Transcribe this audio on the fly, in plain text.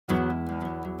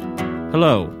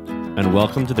Hello, and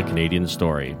welcome to the Canadian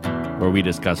Story, where we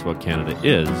discuss what Canada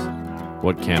is,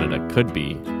 what Canada could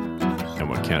be, and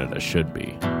what Canada should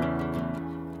be.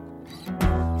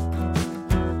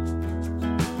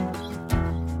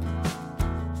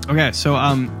 Okay, so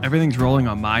everything's rolling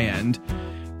on my end.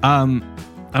 I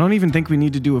don't even think we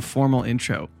need to do a formal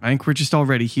intro. I think we're just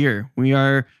already here. We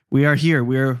are here.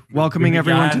 We are welcoming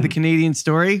everyone to the Canadian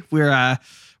Story.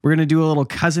 We're going to do a little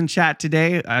cousin chat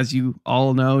today. As you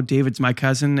all know, David's my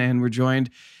cousin, and we're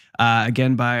joined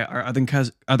again by our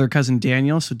other cousin,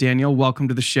 Daniel. So, Daniel, welcome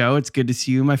to the show. It's good to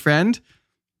see you, my friend.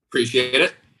 Appreciate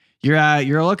it.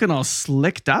 You're looking all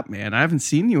slicked up, man. I haven't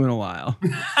seen you in a while.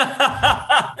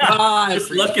 It's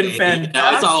looking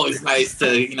fantastic. It's always nice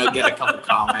to get a couple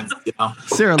comments.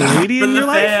 Is there a lady in your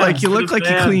life? Like, you look like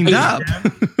you cleaned up.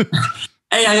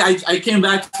 Hey, I came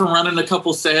back from running a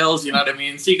couple sales, you know what I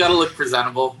mean? So you got to look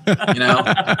presentable,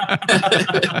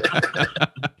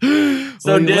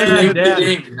 So,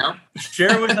 Dan,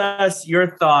 share with us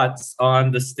your thoughts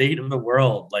on the state of the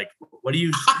world. Like, what do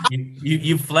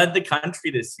you fled the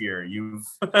country this year? You've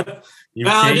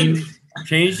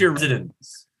changed your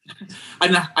residence.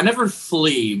 I never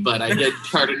flee, but I did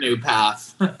chart a new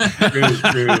path. True.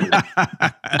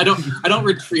 I don't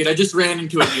retreat. I just ran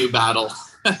into a new battle.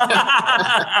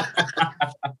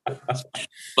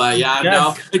 But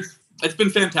no, it's been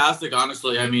fantastic,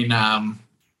 honestly. I mean,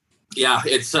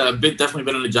 it's definitely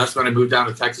been an adjustment. I moved down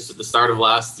to Texas at the start of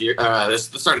the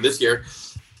start of this year,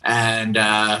 and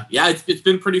it's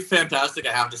been pretty fantastic.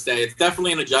 I have to say, it's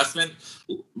definitely an adjustment,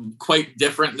 quite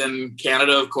different than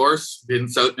Canada, of course, in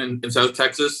South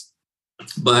Texas.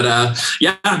 But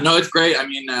it's great. I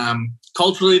mean,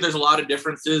 culturally, there's a lot of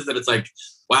differences that it's like,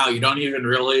 wow, you don't even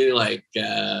really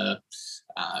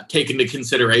take into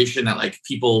consideration that like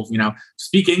people,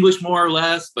 speak English more or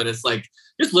less, but it's like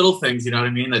just little things, you know what I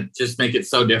mean, that just make it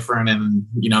so different and,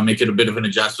 make it a bit of an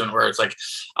adjustment where it's like,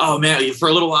 oh man, for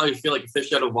a little while you feel like a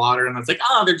fish out of water, and it's like,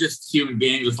 oh, they're just human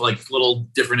beings with like little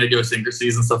different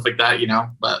idiosyncrasies and stuff like that,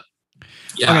 but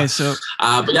yeah. Okay, so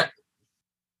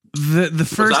the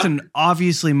first and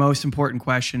obviously most important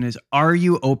question is, are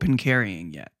you open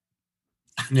carrying yet?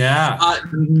 Yeah,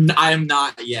 I'm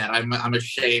not yet. I'm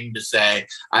ashamed to say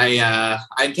I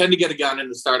intend to get a gun in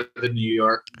the start of the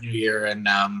New Year, and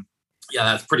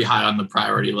that's pretty high on the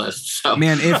priority list. So,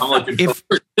 man,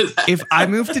 if I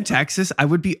moved to Texas, I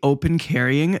would be open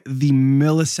carrying the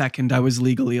millisecond I was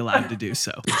legally allowed to do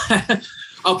so.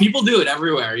 Oh, people do it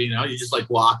everywhere. You just like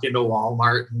walk into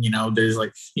Walmart, and there's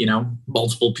like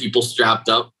multiple people strapped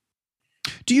up.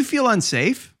 Do you feel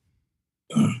unsafe?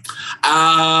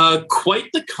 Quite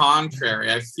the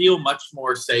contrary. I feel much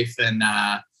more safe than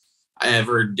I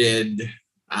ever did.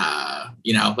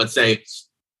 Let's say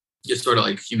just sort of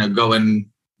like going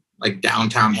like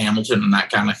downtown Hamilton and that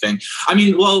kind of thing. I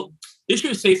mean, well, the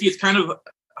issue of safety is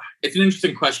it's an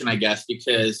interesting question, I guess,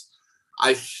 because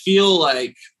I feel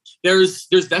like there's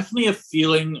definitely a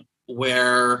feeling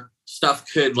where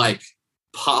stuff could like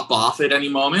pop off at any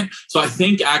moment. So I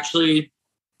think actually,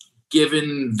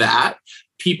 given that,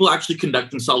 people actually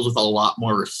conduct themselves with a lot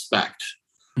more respect,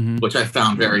 which I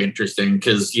found very interesting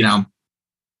because,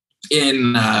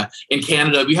 in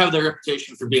Canada, we have the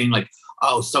reputation for being like,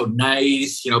 oh, so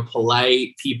nice,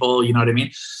 polite people, you know what I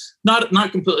mean? Not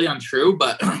completely untrue,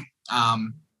 but,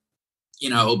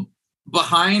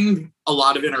 behind a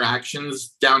lot of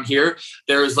interactions down here,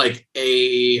 there's like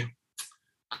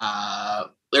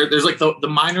there's like the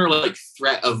minor like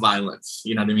threat of violence.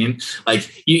 You know what I mean?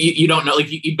 Like you don't know,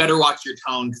 like you better watch your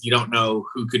tone because you don't know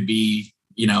who could be,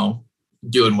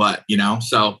 doing what,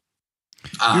 So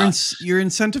you're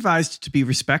incentivized to be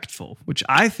respectful, which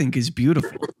I think is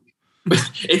beautiful.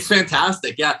 It's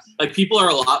fantastic. Yeah. Like people are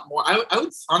a lot more, I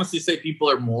would honestly say people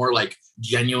are more like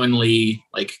genuinely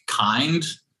like kind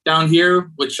down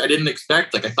here, which I didn't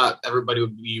expect. Like I thought everybody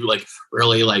would be like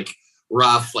really like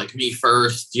rough, like me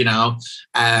first,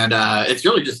 and it's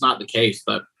really just not the case.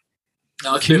 But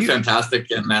no, it's been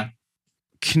fantastic. And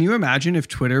can you imagine if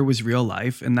Twitter was real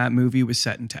life and that movie was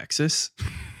set in Texas?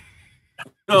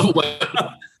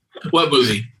 What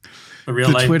movie?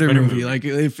 The Twitter movie. Like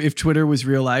if Twitter was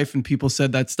real life and people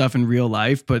said that stuff in real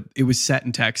life, but it was set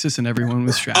in Texas and everyone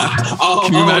was strapped.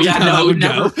 Can you imagine how that would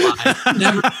go?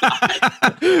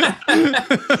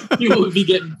 People would be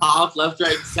getting popped left,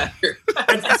 right, and center.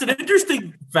 It's an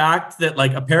interesting fact that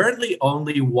like apparently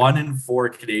only 1 in 4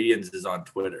 Canadians is on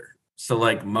Twitter. So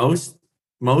like most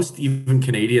even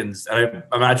Canadians, I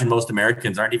imagine most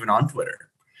Americans aren't even on Twitter.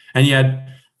 And yet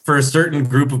for a certain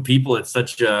group of people, it's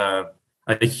such a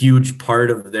huge part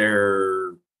of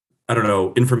their,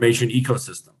 information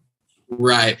ecosystem.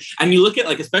 Right. And you look at,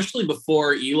 like, especially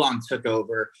before Elon took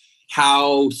over,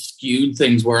 how skewed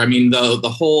things were. I mean, the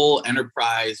whole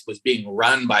enterprise was being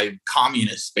run by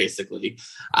communists, basically.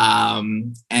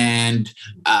 And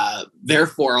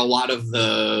therefore, a lot of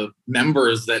the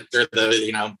members that are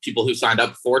the people who signed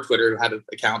up for Twitter who had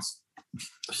accounts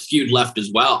skewed left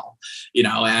as well,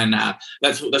 and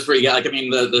that's where you get, like, I mean,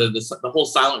 the whole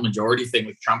silent majority thing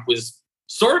with Trump was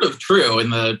sort of true in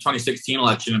the 2016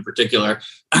 election in particular.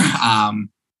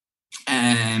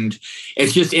 And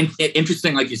it's just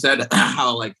interesting, like you said,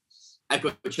 how, like,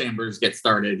 echo chambers get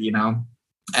started,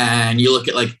 and you look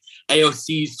at, like,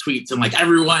 AOC's tweets and, like,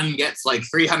 everyone gets like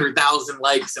 300,000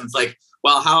 likes. And it's like,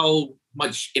 well, how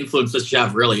much influence does she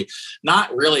have? Really?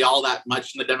 Not really all that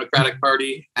much in the Democratic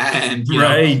Party. And,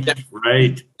 right.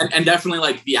 And definitely,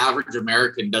 like, the average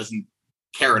American doesn't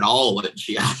care at all what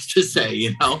she has to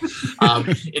say,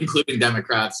 including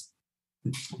Democrats.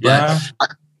 Yeah.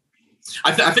 But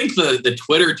I think the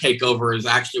Twitter takeover is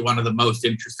actually one of the most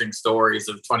interesting stories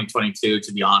of 2022,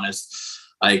 to be honest.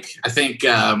 Like, I think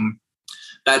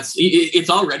it's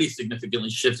already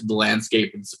significantly shifted the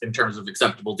landscape in terms of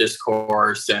acceptable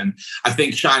discourse. And I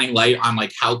think shining light on,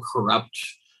 like, how corrupt,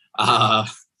 the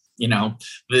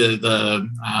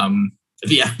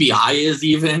FBI is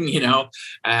even,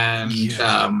 and,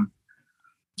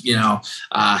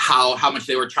 how much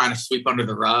they were trying to sweep under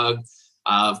the rug.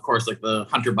 Of course, like the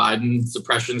Hunter Biden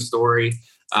suppression story,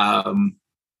 all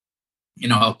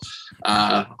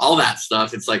that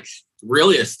stuff. It's, like,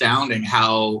 really astounding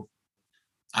how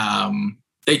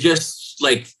they just,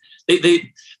 like,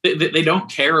 they don't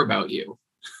care about you.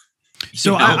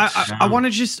 So I want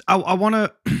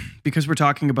to because we're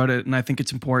talking about it, and I think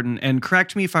it's important, and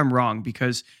correct me if I'm wrong,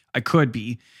 because I could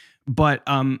be, but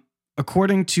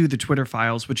according to the Twitter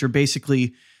files, which are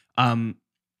basically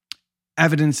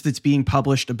evidence that's being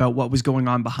published about what was going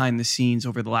on behind the scenes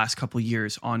over the last couple of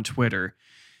years on Twitter,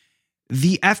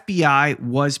 the FBI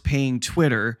was paying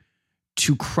Twitter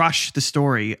to crush the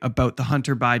story about the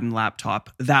Hunter Biden laptop.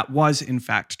 That was, in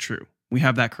fact, true. We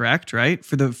have that correct, right?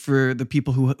 For the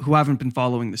people who haven't been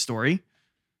following the story.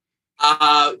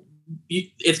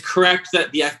 It's correct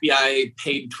that the FBI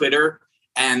paid Twitter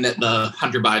and that the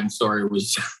Hunter Biden story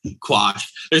was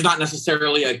quashed. There's not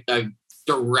necessarily a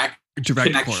direct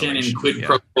connection and quid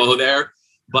pro quo there,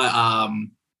 but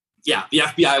the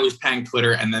FBI was paying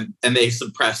Twitter, and they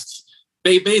suppressed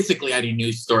basically any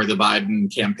news story the Biden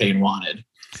campaign wanted.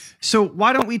 So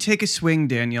why don't we take a swing,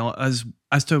 Daniel, as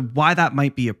to why that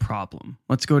might be a problem?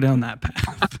 Let's go down that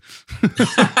path.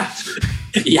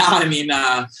 Yeah, I mean,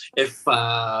 if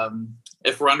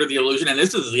we're under the illusion, and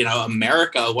this is,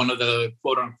 America, one of the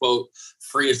quote unquote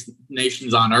freest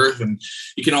nations on earth, and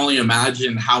you can only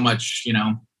imagine how much,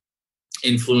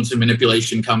 influence and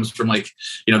manipulation comes from, like,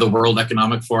 the World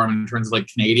Economic Forum in terms of, like,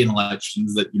 Canadian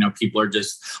elections, that, people are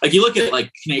just, like, you look at,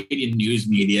 like, Canadian news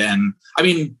media, and I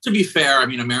mean, to be fair, I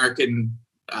mean, American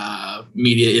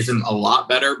media isn't a lot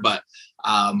better, but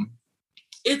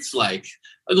it's like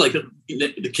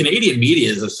the Canadian media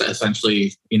is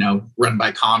essentially, run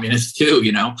by communists too,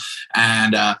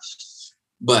 and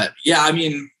but yeah, I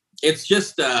mean, it's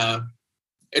just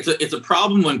it's a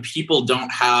problem when people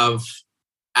don't have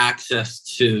access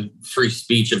to free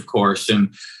speech, of course.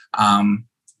 And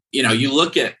you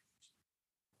look at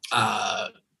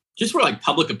just where, like,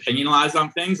 public opinion lies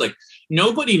on things. Like,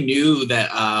 nobody knew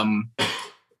that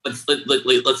let's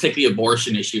take the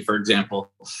abortion issue, for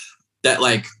example, that,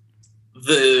 like,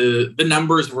 the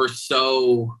numbers were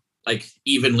so, like,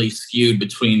 evenly skewed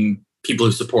between people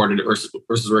who supported it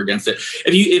versus were against it.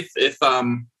 If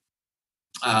the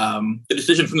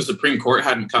decision from the Supreme Court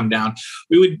hadn't come down,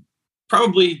 we would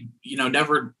probably,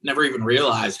 never even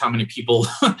realize how many people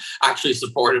actually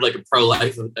supported, like, a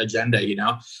pro-life agenda,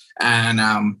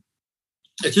 and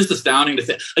it's just astounding to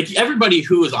think, like, everybody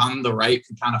who was on the right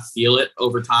could kind of feel it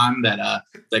over time that,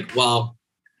 like, well,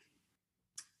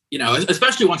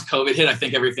 especially once COVID hit, I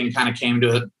think everything kind of came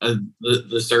to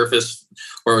the surface,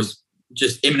 where it was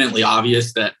just imminently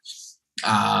obvious that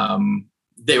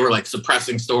they were, like,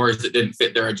 suppressing stories that didn't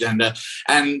fit their agenda.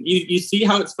 And you see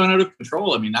how it's spun out of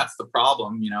control. I mean, that's the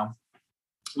problem.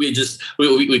 We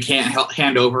can't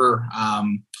hand over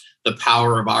the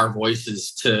power of our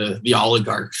voices to the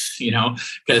oligarchs,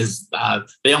 because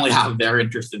they only have their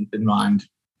interest in mind.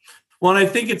 Well, and I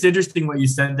think it's interesting what you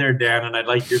said there, Dan, and I'd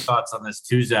like your thoughts on this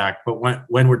too, Zach. But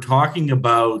when we're talking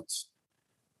about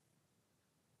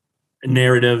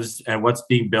narratives and what's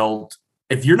being built,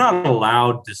 if you're not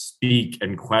allowed to speak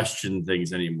and question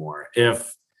things anymore,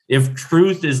 if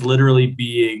truth is literally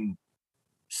being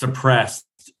suppressed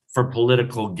for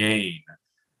political gain,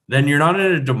 then you're not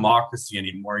in a democracy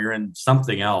anymore. You're in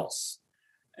something else.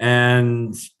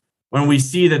 And when we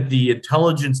see that the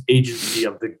intelligence agency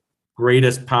of the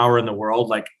greatest power in the world,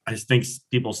 like I think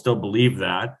people still believe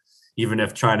that, even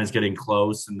if China's getting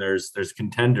close and there's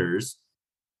contenders,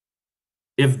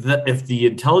 if the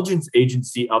intelligence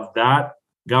agency of that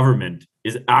government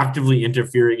is actively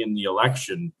interfering in the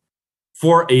election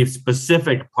for a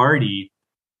specific party,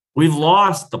 we've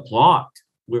lost the plot.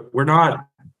 We're not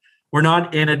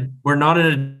in a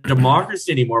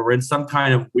democracy anymore. We're in some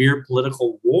kind of weird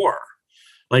political war,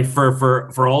 like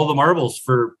for all the marbles,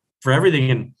 for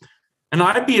everything. And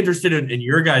I'd be interested in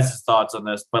your guys' thoughts on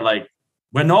this. But like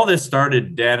when all this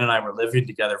started, Dan and I were living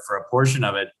together for a portion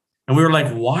of it, and we were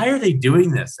like, why are they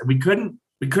doing this? And we couldn't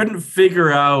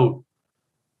figure out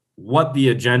what the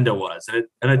agenda was. And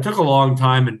it took a long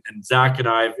time. And Zach and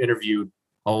I have interviewed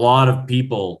a lot of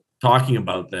people talking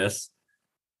about this.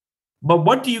 But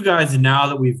what do you guys, now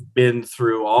that we've been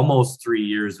through almost 3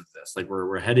 years of this, like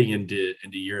we're heading into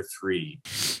year 3,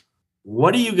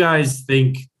 what do you guys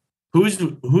think? Who's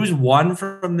won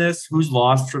from this? Who's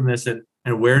lost from this? And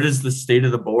where does the state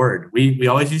of the board? We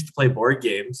always used to play board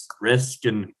games, Risk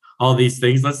and all these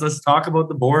things. Let's talk about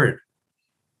the board.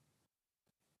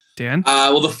 Dan?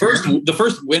 Well, the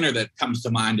first winner that comes to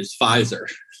mind is Pfizer.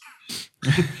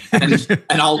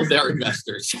 and all of their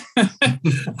investors.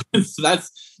 So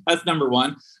that's number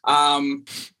one. I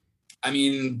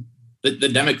mean, the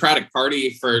Democratic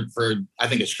Party for I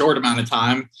think a short amount of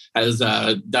time has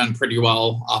done pretty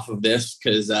well off of this,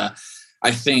 because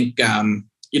I think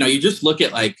you just look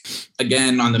at, like,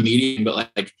 again on the media, but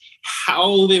like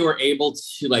how they were able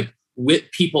to like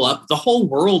whip people up, the whole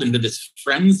world, into this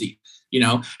frenzy,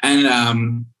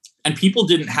 and people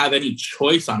didn't have any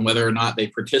choice on whether or not they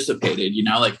participated,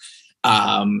 like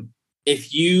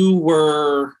if you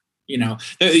were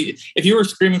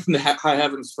screaming from the high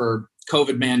heavens for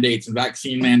COVID mandates and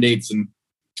vaccine mandates and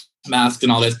masks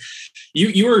and all this,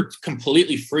 you were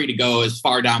completely free to go as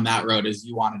far down that road as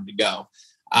you wanted to go.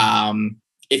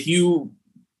 If you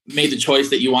made the choice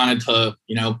that you wanted to,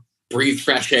 breathe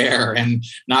fresh air and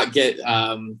not get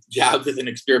jabbed with an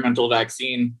experimental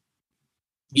vaccine,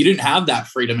 you didn't have that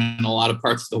freedom in a lot of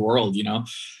parts of the world,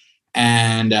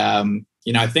 And,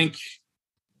 I think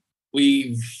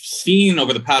we've seen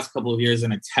over the past couple of years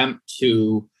an attempt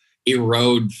to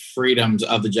erode freedoms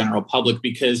of the general public,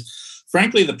 because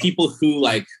frankly, the people who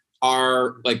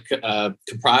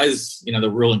comprise, the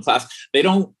ruling class, they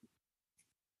don't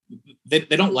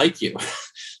like you.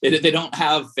 they don't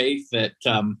have faith that,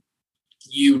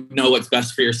 you know what's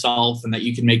best for yourself and that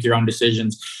you can make your own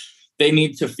decisions. They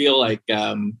need to feel like,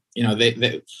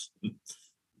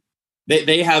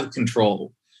 they have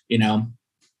control,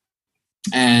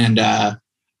 and I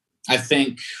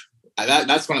think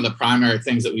that's one of the primary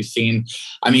things that we've seen.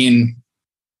 I mean,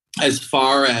 as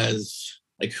far as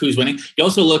like who's winning, you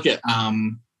also look at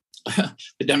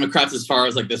the Democrats as far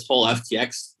as like this whole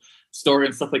FTX story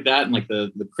and stuff like that, and like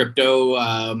the crypto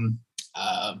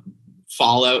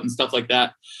fallout and stuff like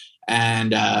that,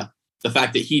 and the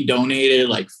fact that he donated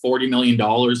like $40 million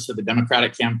to the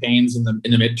Democratic campaigns in the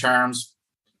midterms,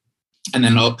 and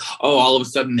then all of a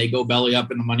sudden they go belly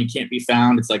up and the money can't be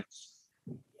found. It's like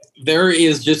there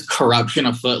is just corruption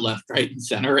afoot, left, right, and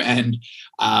center, and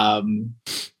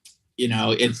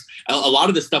it's a lot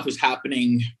of this stuff was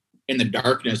happening in the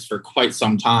darkness for quite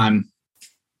some time,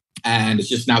 and it's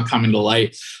just now coming to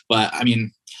light. But I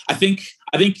mean, I think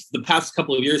the past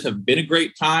couple of years have been a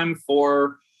great time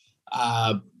for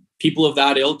people of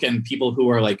that ilk and people who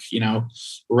are like,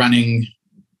 running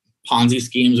Ponzi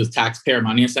schemes with taxpayer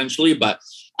money, essentially. But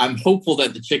I'm hopeful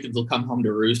that the chickens will come home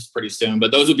to roost pretty soon.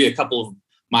 But those would be a couple of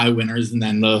my winners, and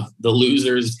then the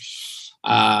losers.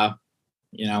 For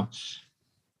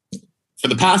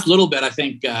the past little bit, I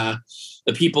think the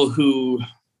people who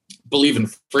believe in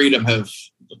freedom have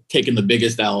taken the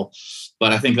biggest L.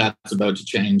 But I think that's about to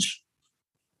change.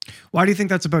 Why do you think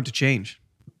that's about to change?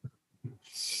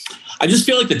 I just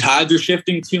feel like the tides are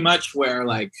shifting too much, where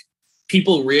like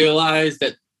people realize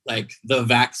that like the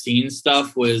vaccine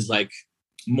stuff was like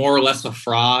more or less a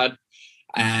fraud.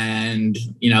 And,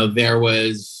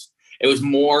 it was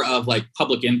more of like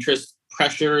public interest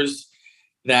pressures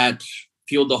that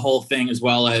fueled the whole thing, as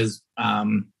well as,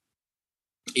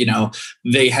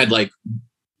 they had like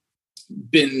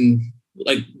been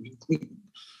like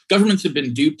governments have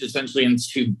been duped essentially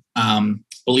into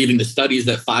believing the studies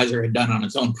that Pfizer had done on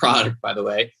its own product, by the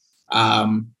way.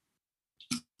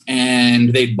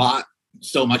 And they bought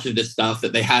so much of this stuff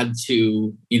that they had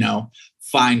to,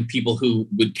 find people who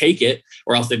would take it,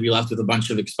 or else they'd be left with a bunch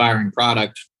of expiring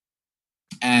product.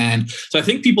 And so I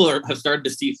think people have started to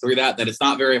see through that it's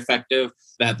not very effective,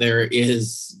 that there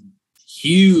is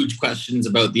huge questions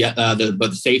about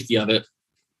the safety of it.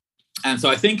 And so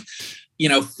I think,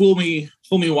 fool me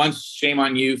once, shame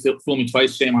on you. Fool me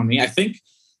twice, shame on me. I think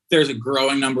there's a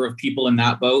growing number of people in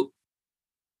that boat.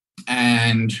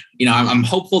 And, I'm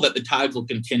hopeful that the tides will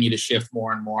continue to shift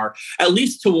more and more, at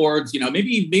least towards,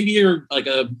 maybe you're like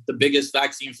the biggest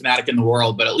vaccine fanatic in the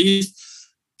world, but at least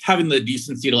having the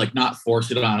decency to like not force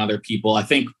it on other people. I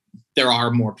think there are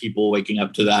more people waking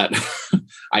up to that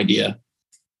idea.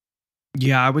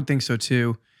 Yeah, I would think so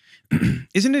too.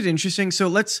 Isn't it interesting?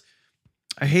 So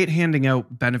I hate handing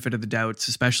out benefit of the doubts,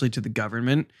 especially to the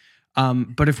government.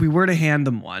 But if we were to hand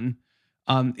them one,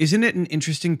 isn't it an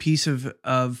interesting piece of,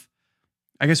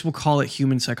 I guess we'll call it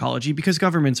human psychology, because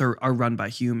governments are run by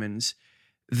humans,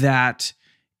 that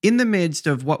in the midst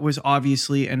of what was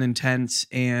obviously an intense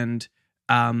and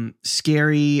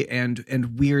scary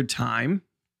and weird time,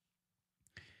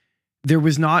 there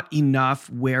was not enough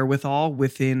wherewithal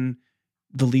within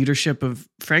the leadership of,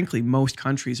 frankly, most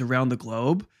countries around the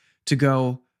globe to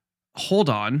go, hold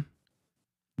on,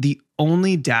 the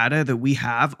only data that we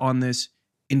have on this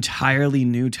entirely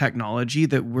new technology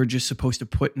that we're just supposed to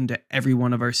put into every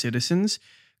one of our citizens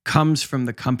comes from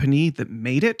the company that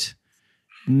made it.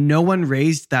 No one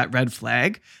raised that red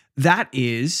flag.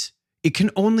 It can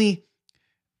only,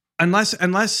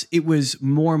 unless it was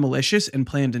more malicious and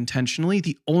planned intentionally,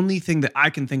 the only thing that I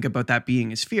can think about that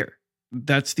being is fear.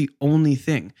 That's the only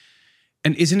thing.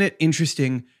 And isn't it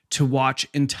interesting to watch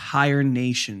entire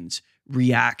nations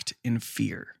react in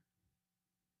fear?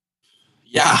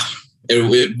 Yeah,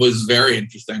 it was very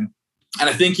interesting. And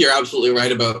I think you're absolutely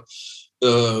right about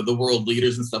the world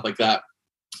leaders and stuff like that.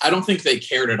 I don't think they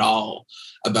cared at all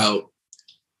about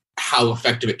how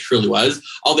effective it truly was.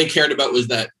 All they cared about was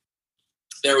that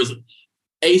there was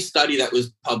a study that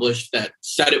was published that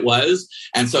said it was.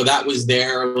 And so that was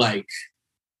their like,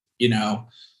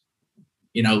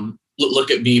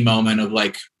 look at me moment of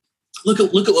like, look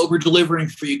at what we're delivering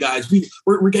for you guys.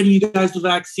 We're getting you guys the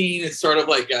vaccine. It's sort of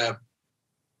like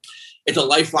it's a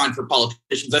lifeline for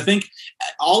politicians. I think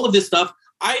all of this stuff,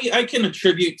 I can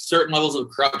attribute certain levels of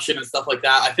corruption and stuff like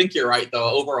that. I think you're right, though.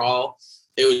 Overall,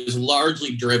 it was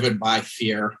largely driven by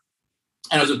fear.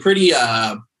 And it was a pretty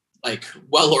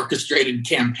well-orchestrated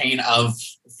campaign of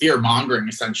fear-mongering,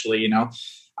 essentially.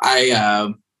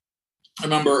 I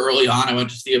remember early on, I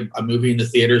went to see a movie in the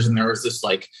theaters, and there was this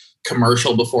like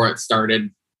commercial before it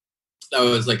started that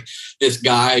was like this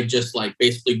guy just like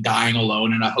basically dying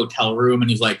alone in a hotel room, and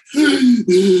he's like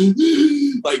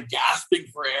like gasping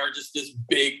for air, just this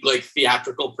big like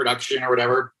theatrical production or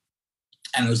whatever.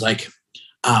 And it was like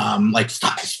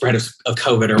stop the spread of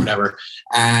COVID or whatever.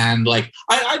 And like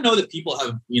I know that people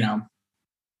have,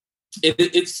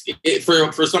 it's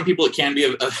for some people it can be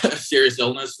a serious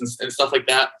illness and stuff like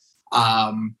that.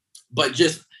 But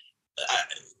just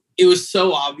it was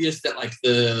so obvious that like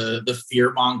the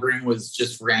fear mongering was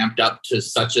just ramped up to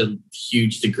such a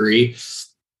huge degree.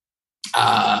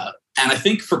 And I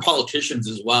think for politicians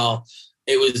as well,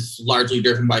 it was largely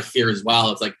driven by fear as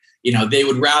well. It's like, they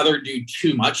would rather do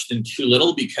too much than too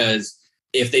little, because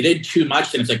if they did too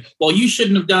much, then it's like, well, you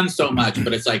shouldn't have done so much.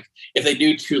 But it's like, if they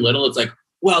do too little, it's like,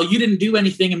 well, you didn't do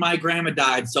anything and my grandma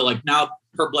died. So like now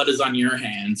her blood is on your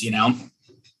hands,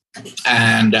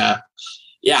 And I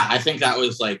think that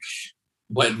was like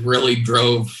what really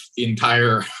drove the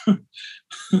entire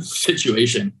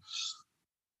situation.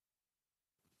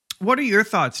 What are your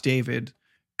thoughts, David,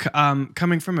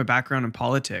 coming from a background in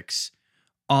politics,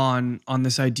 on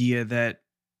this idea that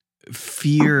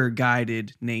fear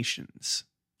guided nations?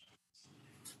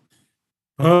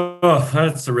 Oh,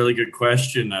 that's a really good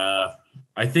question. I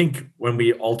think when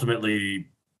we ultimately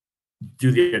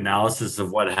do the analysis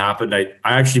of what happened, I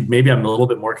actually, maybe I'm a little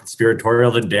bit more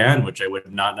conspiratorial than Dan, which I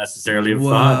would not necessarily have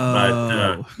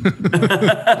thought.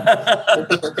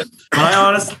 But I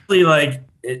honestly, like,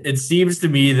 it seems to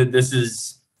me that this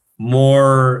is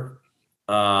more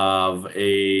of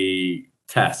a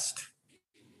test,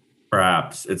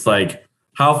 perhaps. It's like,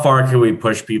 how far can we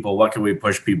push people? What can we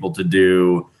push people to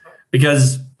do?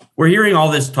 Because we're hearing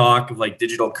all this talk of like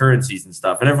digital currencies and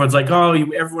stuff, and everyone's like, oh,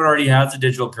 everyone already has a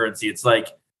digital currency. It's like,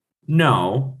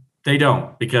 no, they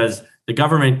don't, because the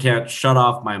government can't shut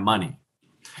off my money.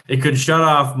 It could shut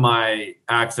off my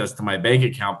access to my bank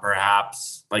account,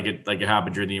 perhaps, like it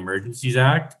happened during the Emergencies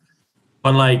Act.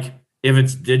 But like, if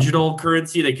it's digital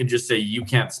currency, they can just say you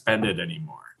can't spend it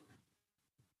anymore,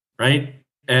 right?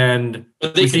 And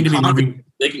they can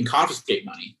confiscate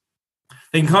money.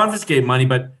 They can confiscate money,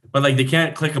 but like they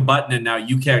can't click a button and now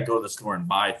you can't go to the store and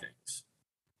buy things,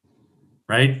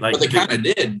 right? Like, but they kind of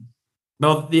did.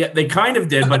 No, they kind of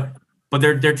did, but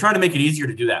they're trying to make it easier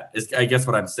to do that. Is I guess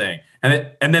what I'm saying.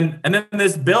 And then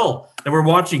this bill that we're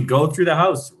watching go through the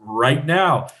House right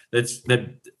now.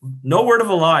 That no word of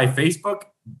a lie. Facebook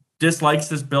dislikes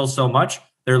this bill so much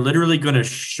they're literally going to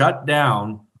shut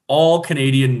down all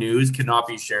Canadian news. Cannot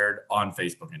be shared on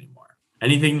Facebook anymore.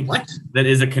 Anything that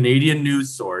is a Canadian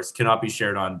news source cannot be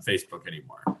shared on Facebook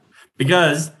anymore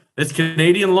because this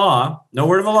Canadian law, no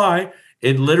word of a lie,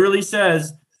 it literally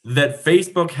says that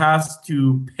Facebook has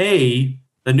to pay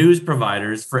the news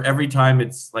providers for every time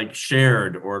it's like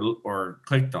shared or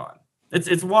clicked on.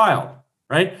 It's wild,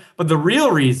 right? But the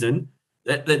real reason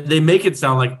that they make it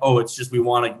sound like, oh, it's just we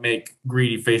want to make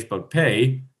greedy Facebook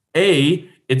pay. A,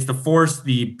 it's to force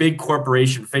the big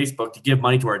corporation Facebook to give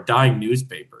money to our dying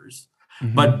newspapers.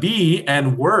 Mm-hmm. But B,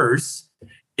 and worse,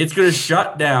 it's going to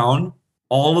shut down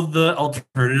all of the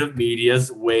alternative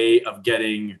media's way of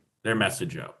getting their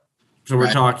message out. So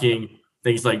we're talking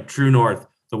things like True North,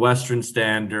 the Western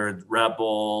Standard,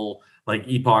 Rebel, like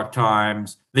Epoch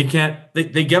Times. They get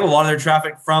a lot of their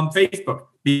traffic from Facebook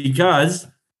because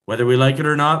whether we like it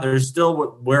or not, there's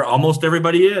still where almost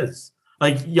everybody is.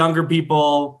 Like younger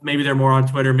people, maybe they're more on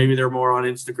Twitter, maybe they're more on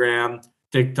Instagram,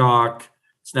 TikTok,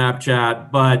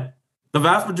 Snapchat, but the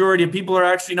vast majority of people are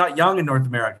actually not young in North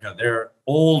America. They're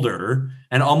older,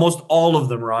 and almost all of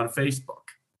them are on Facebook.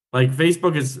 Like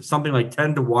Facebook is something like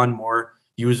 10 to 1 more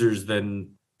users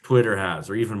than Twitter has,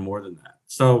 or even more than that.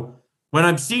 So when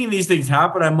I'm seeing these things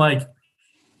happen, I'm like,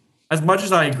 as much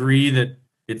as I agree that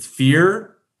it's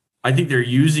fear, I think they're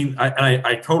using,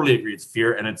 I totally agree it's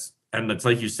fear, and it's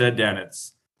like you said, Dan,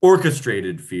 it's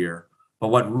orchestrated fear. But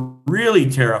what really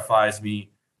terrifies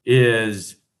me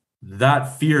is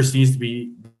that fear seems to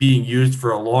be being used for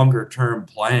a longer term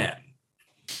plan.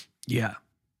 Yeah,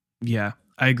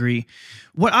 I agree.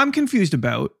 What I'm confused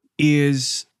about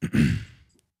is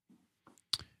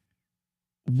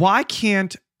why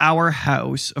can't our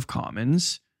House of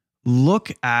Commons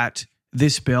look at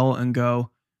this bill and go,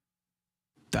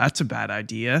 that's a bad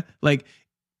idea? Like,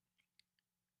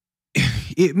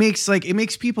 it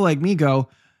makes people like me go,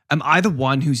 am I the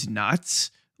one who's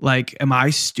nuts? Like, am I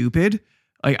stupid?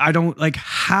 Like, I don't like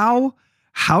how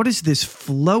does this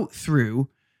float through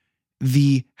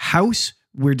the House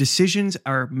where decisions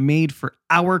are made for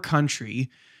our country,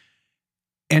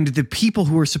 and the people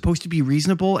who are supposed to be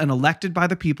reasonable and elected by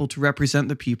the people to represent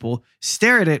the people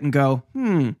stare at it and go,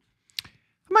 that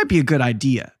might be a good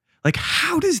idea. Like,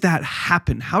 how does that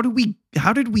happen? How did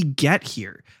we get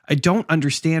here? I don't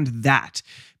understand that,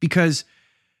 because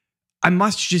I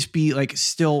must just be like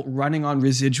still running on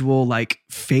residual like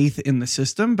faith in the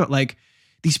system. But like,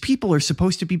 these people are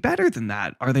supposed to be better than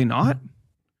that, are they not?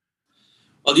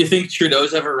 Well, do you think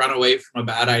Trudeau's ever run away from a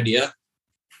bad idea?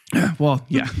 Well,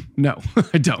 yeah, no,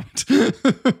 I don't.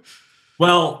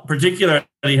 Well, particularly,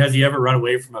 has he ever run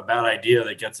away from a bad idea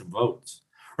that gets him votes?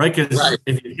 Right? Because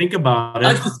if you think about it,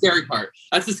 that's the scary part.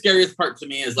 That's the scariest part to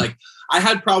me, is like, I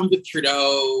had problems with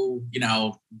Trudeau,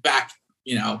 back,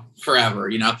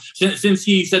 forever, since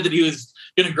he said that he was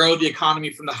going to grow the economy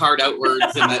from the heart outwards,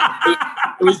 and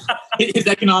that his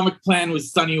economic plan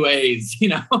was sunny ways.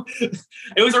 It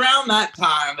was around that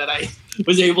time that I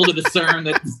was able to discern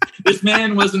that this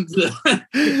man wasn't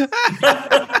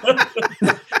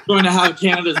going to have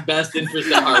Canada's best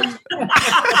interest at heart.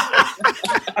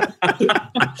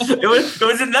 It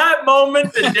was in that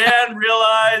moment that Dan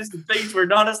realized that things were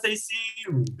not as they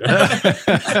seemed.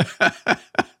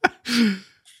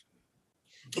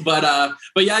 But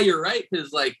yeah, you're right,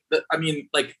 because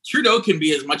Trudeau can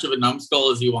be as much of a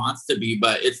numbskull as he wants to be,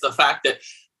 but it's the fact that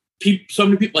so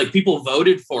many people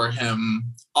voted for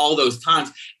him all those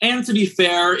times. And to be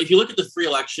fair, if you look at the 3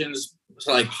 elections,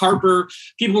 so like Harper,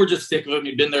 people were just sick of him.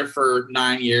 He'd been there for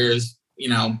 9 years,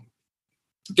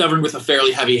 governed with a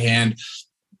fairly heavy hand.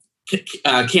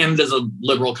 Canada's a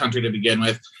liberal country to begin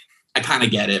with. I kind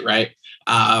of get it, right?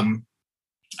 And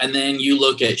then you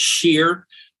look at Scheer,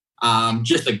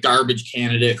 just a garbage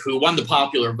candidate who won the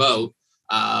popular vote.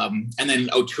 And then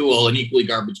O'Toole, an equally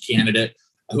garbage candidate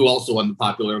who also won the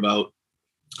popular vote.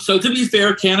 So to be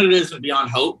fair, Canada isn't beyond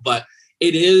hope, but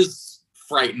it is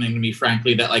frightening to me,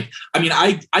 frankly, that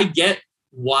I get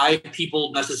why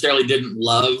people necessarily didn't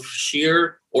love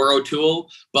Scheer or O'Toole,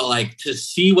 but to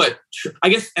see what I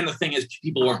guess, and the thing is,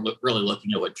 people weren't really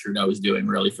looking at what Trudeau was doing,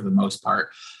 really, for the most part.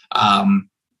 Are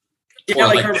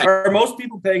most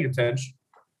people paying attention?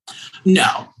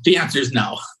 No, the answer is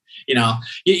no.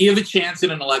 You have a chance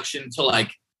in an election to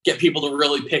get people to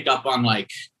really pick up on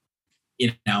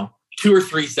 2 or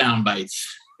 3 sound bites,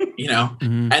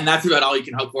 mm-hmm. And that's about all you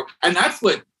can hope for. And that's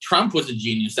what Trump was a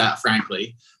genius at,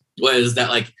 frankly. was that,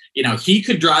 like, you know, he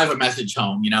could drive a message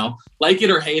home, you know, like it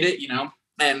or hate it, you know,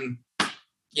 and,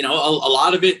 you know, a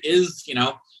lot of it is, you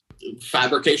know,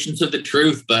 fabrications of the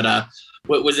truth. But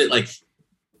what was it like?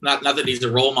 Not that he's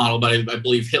a role model, but I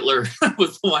believe Hitler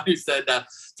was the one who said,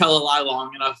 tell a lie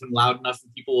long enough and loud enough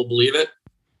and people will believe it.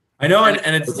 I know.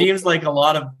 And it seems like a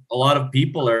lot of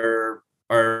people are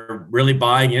really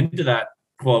buying into that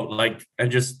quote, like, and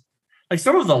just like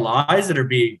some of the lies that are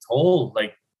being told,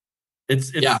 like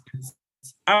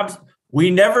we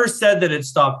never said that it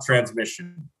stopped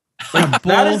transmission. Like,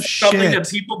 that is something that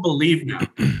people believe now.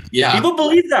 Yeah. People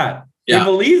believe that. Yeah. They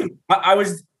believe. I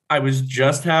was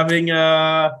just having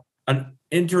an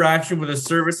interaction with a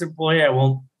service employee. I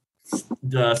won't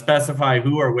specify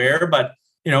who or where, but,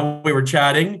 you know, we were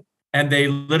chatting and they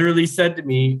literally said to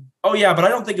me, "Oh yeah, but I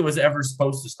don't think it was ever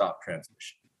supposed to stop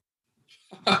transmission."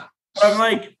 I'm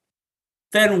like,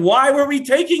 then why were we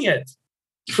taking it?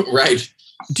 Right.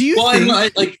 Do you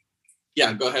think... like,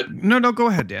 yeah, go ahead. No, go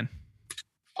ahead, Dan.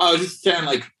 I was just saying,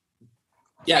 like,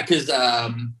 yeah, because,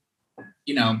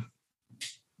 you know,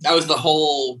 that was the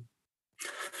whole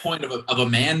point of a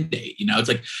mandate. You know, it's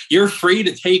like, you're free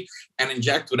to take and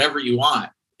inject whatever you want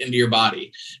into your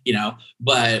body, you know,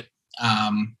 but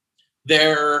I'm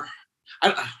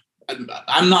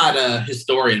not a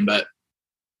historian, but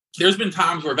there's been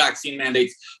times where vaccine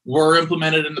mandates were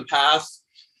implemented in the past.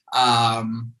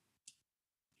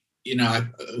 You know,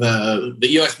 the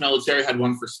U.S. military had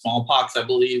one for smallpox, I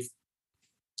believe.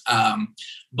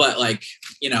 But, like,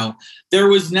 you know, there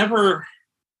was never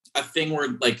a thing where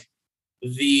like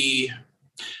the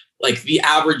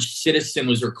average citizen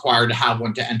was required to have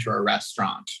one to enter a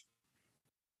restaurant.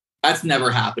 That's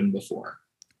never happened before.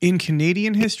 In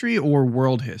Canadian history or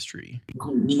world history?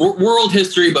 World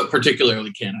history, but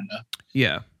particularly Canada.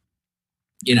 Yeah.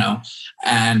 You know,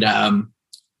 and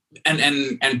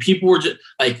people were just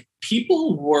like,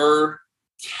 people were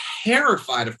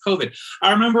terrified of COVID.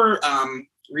 I remember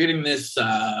reading this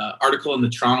article in the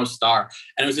Toronto Star,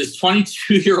 and it was this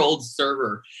 22-year-old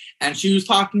server, and she was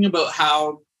talking about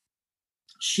how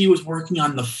she was working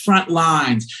on the front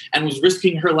lines and was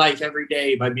risking her life every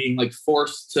day by being, like,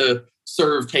 forced to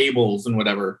serve tables and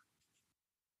whatever.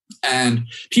 And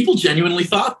people genuinely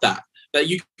thought that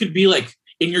you could be, like,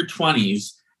 in your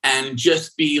 20s and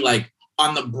just be, like,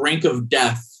 on the brink of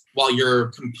death while you're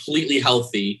completely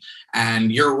healthy,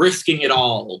 and you're risking it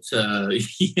all to,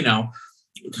 you know,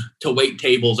 to wait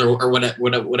tables or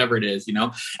whatever it is, you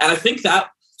know. And I think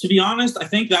that, to be honest, I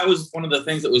think that was one of the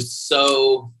things that was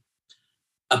so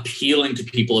appealing to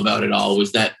people about it all,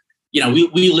 was that, you know,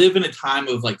 we live in a time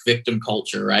of, like, victim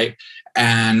culture, right?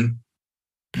 And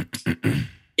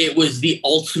it was the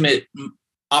ultimate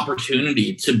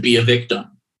opportunity to be a victim,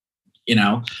 you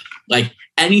know, like,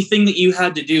 anything that you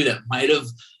had to do that might have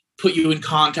put you in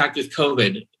contact with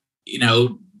COVID, you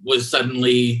know, was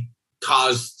suddenly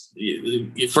caused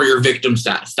for your victim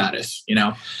status, you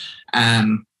know.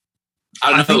 And I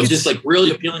don't know, it was just, like,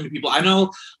 really appealing to people. I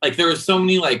know, like, there was so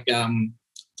many, like,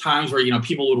 times where, you know,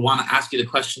 people would want to ask you the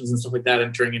questions and stuff like that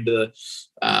entering into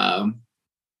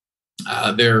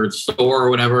their store or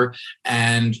whatever,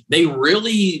 and they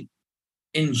really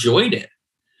enjoyed it.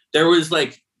 There was,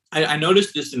 like, I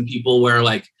noticed this in people where,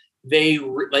 like, they'd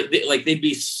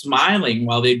be smiling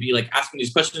while they'd be, like, asking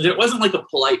these questions. It wasn't like a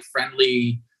polite,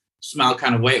 friendly smile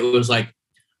kind of way. It was like,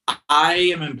 I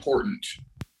am important,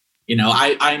 you know,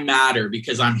 I matter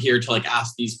because I'm here to, like,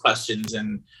 ask these questions.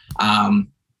 And I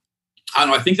don't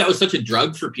know, I think that was such a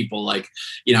drug for people, like,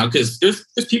 you know, because there's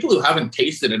people who haven't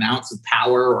tasted an ounce of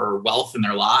power or wealth in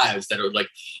their lives that are like,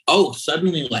 oh,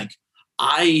 suddenly, like,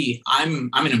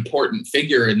 I'm an important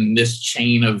figure in this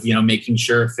chain of, you know, making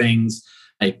sure things,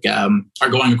 like, are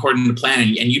going according to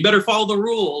plan, and you better follow the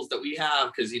rules that we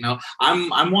have, because, you know,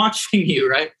 I'm watching you,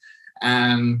 right?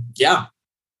 And yeah,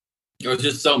 there was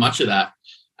just so much of that,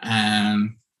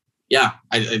 and yeah,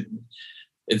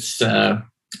 it's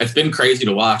been crazy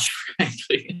to watch,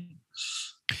 frankly.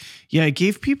 Yeah, it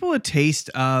gave people a taste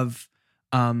of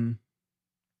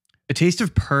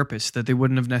purpose that they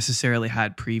wouldn't have necessarily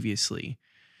had previously,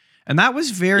 and that was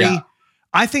very. Yeah.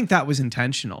 I think that was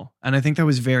intentional, and I think that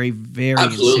was very, very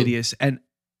insidious and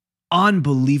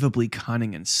unbelievably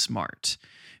cunning and smart.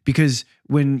 Because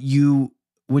when you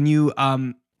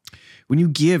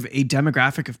give a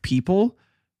demographic of people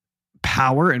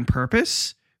power and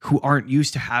purpose who aren't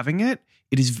used to having it,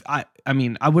 it is. I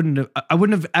mean, I wouldn't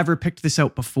have ever picked this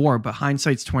out before, but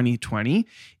hindsight's 2020.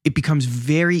 It becomes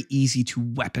very easy to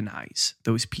weaponize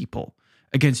those people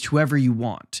against whoever you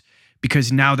want.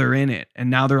 Because now they're in it, and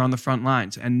now they're on the front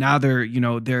lines, and now they're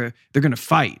going to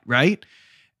fight, right?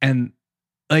 And,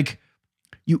 like,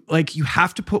 you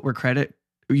have to put credit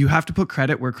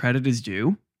where credit is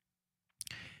due.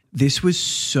 This was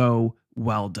so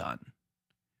well done.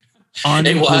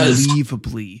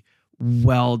 Unbelievably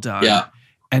well done. Yeah.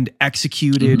 And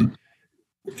executed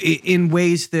in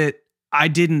ways that I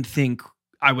didn't think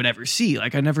I would ever see.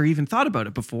 Like, I never even thought about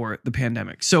it before the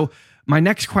pandemic. So my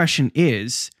next question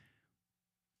is,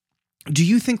 do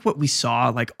you think what we saw,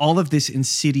 like all of this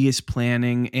insidious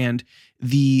planning and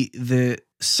the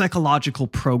psychological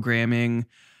programming,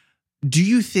 do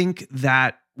you think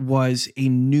that was a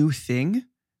new thing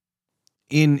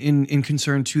in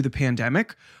concern to the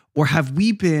pandemic? Or have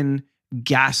we been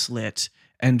gaslit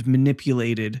and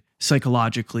manipulated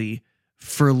psychologically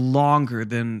for longer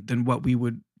than what we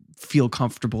would feel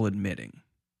comfortable admitting?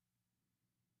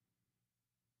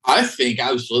 I think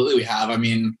absolutely we have. I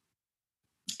mean,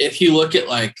 if you look at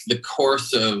like the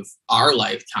course of our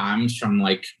lifetimes from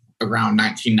like around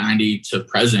 1990 to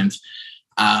present,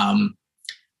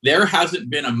 there hasn't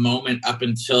been a moment up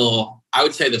until I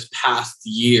would say this past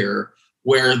year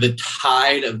where the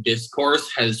tide of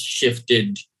discourse has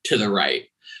shifted to the right.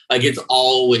 Like, it's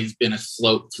always been a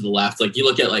slope to the left. Like, you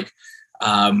look at like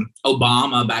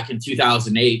Obama back in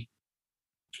 2008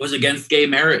 was against gay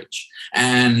marriage.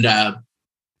 And,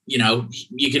 you know,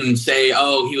 you can say,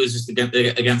 oh, he was just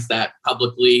against that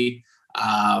publicly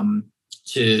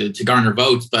to garner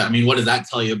votes. But I mean, what does that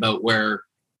tell you about where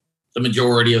the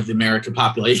majority of the American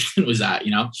population was at,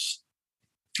 you know?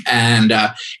 And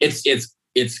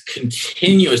it's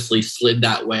continuously slid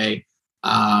that way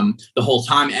the whole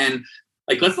time. And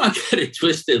like, let's not get it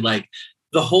twisted. Like,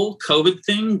 the whole COVID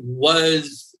thing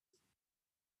was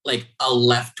like a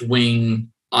left-wing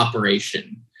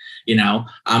operation. You know,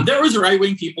 there was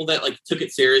right-wing people that like took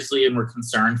it seriously and were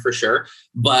concerned for sure,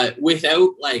 but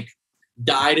without like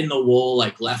dyed in the wool,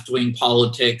 like left-wing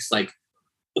politics, like,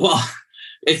 well,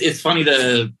 it's funny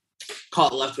to call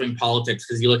it left-wing politics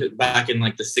because you look at back in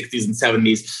like the 60s and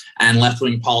 70s and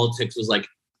left-wing politics was like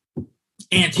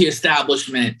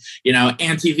anti-establishment, you know,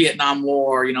 anti-Vietnam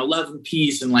War, you know, love and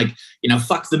peace and like, you know,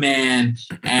 fuck the man.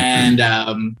 And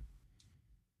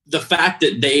the fact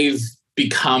that they've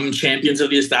become champions of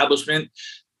the establishment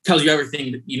tells you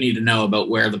everything that you need to know about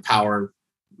where the power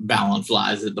balance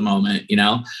lies at the moment, you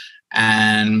know?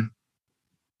 And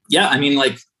yeah, I mean,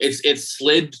 like it's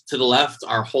slid to the left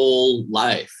our whole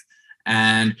life.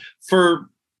 And for,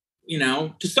 you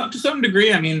know, to some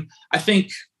degree, I mean, I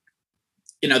think,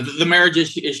 you know, the marriage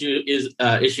issue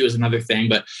is another thing,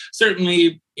 but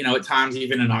certainly, you know, at times,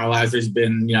 even in our lives, there's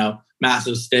been, you know,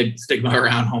 massive stigma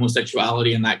around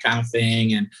homosexuality and that kind of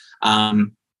thing. And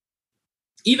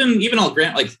even I'll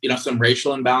grant, like, you know, some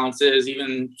racial imbalances,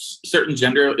 even certain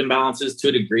gender imbalances to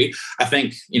a degree. I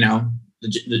think, you know,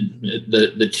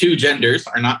 the two genders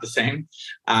are not the same.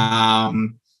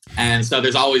 And so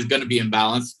there's always going to be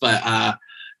imbalance, but,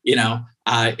 you know,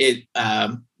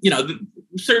 you know,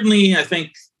 certainly I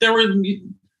think there were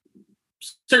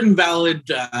certain valid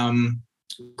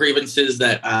grievances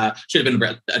that should have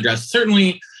been addressed.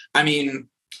 Certainly, I mean,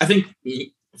 I think,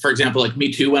 for example, like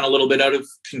Me Too went a little bit out of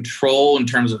control in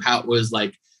terms of how it was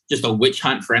like just a witch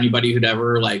hunt for anybody who'd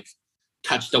ever like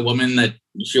touched a woman that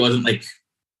she wasn't like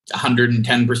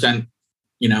 110%,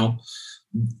 you know,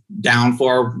 down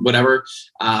for, whatever.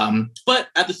 But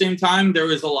at the same time, there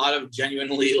was a lot of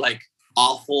genuinely like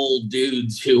awful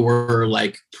dudes who were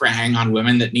like preying on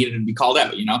women that needed to be called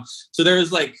out, you know? So there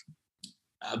was like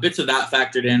bits of that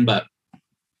factored in, but,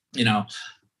 you know,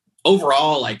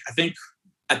 overall, like, I think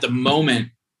at the moment,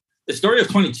 the story of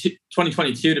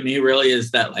 2022 to me really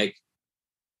is that like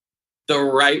the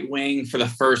right wing for the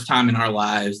first time in our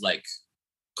lives, like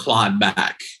clawed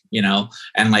back, you know,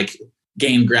 and like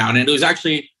gained ground. And it was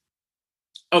actually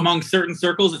among certain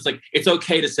circles, it's like, it's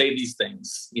okay to say these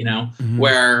things, you know,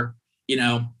 where, you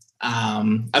know,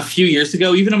 a few years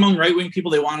ago, even among right-wing people,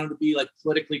 they wanted to be like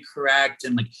politically correct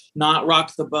and like not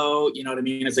rock the boat. You know what I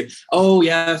mean? It's like, oh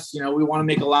yes, you know, we want to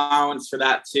make allowance for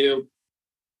that too.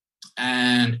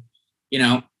 And, you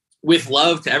know, with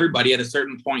love to everybody, at a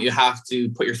certain point, you have to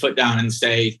put your foot down and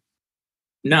say,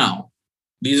 no,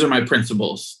 these are my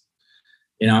principles.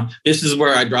 You know, this is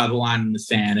where I draw the line in the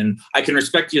sand, and I can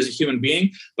respect you as a human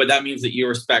being, but that means that you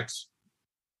respect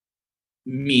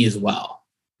me as well.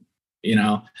 You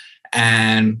know,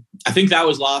 and I think that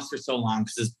was lost for so long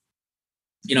because,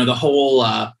 you know, the whole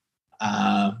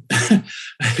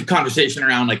conversation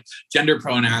around like gender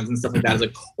pronouns and stuff like that is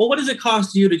like, well, what does it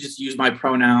cost you to just use my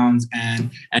pronouns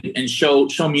and show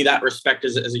me that respect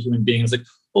as a human being? It's like,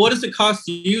 well, what does it cost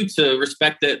you to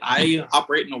respect that I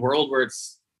operate in a world where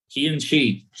it's he and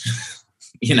she,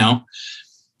 you know?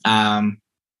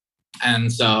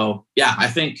 And so, yeah, I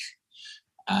think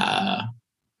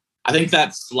I think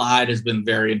that slide has been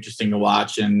very interesting to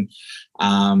watch, and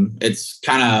it's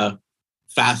kind of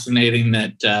fascinating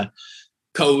that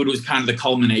COVID was kind of the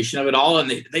culmination of it all, and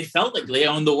they felt like they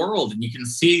owned the world, and you can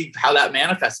see how that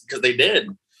manifested because they did.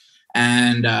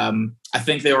 And I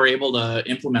think they were able to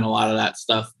implement a lot of that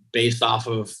stuff based off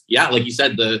of, like you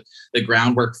said, the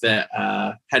groundwork that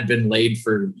had been laid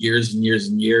for years and years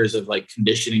and years of like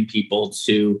conditioning people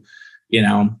to,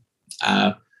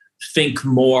 think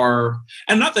more.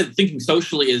 And not that thinking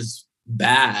socially is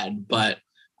bad, but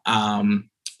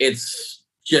it's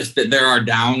just that there are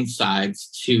downsides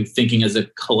to thinking as a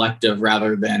collective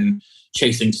rather than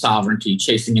chasing sovereignty,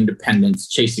 chasing independence,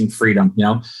 chasing freedom,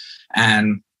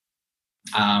 and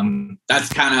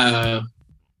that's kind of,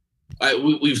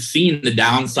 we've seen the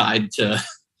downside to,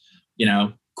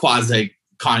 quasi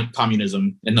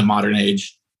communism in the modern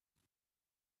age.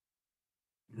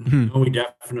 No, we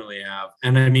definitely have.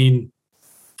 And I mean,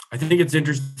 I think it's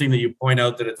interesting that you point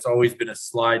out that it's always been a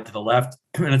slide to the left.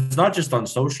 And it's not just on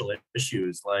social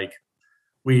issues. Like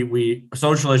we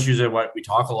social issues are what we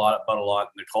talk about a lot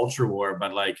in the culture war,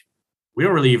 but like we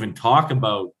don't really even talk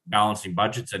about balancing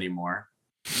budgets anymore.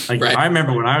 Like right. I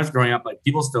remember when I was growing up, like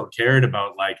people still cared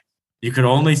about like the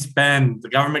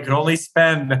government could only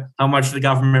spend how much the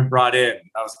government brought in.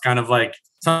 That was kind of like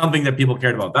something that people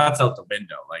cared about. That's out the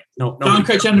window. Like no, John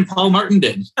Kitchen and Paul Martin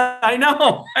did. I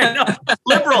know.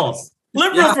 Liberals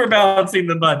were balancing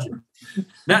the budget.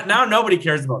 Now nobody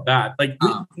cares about that. Like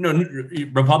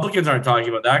Republicans aren't talking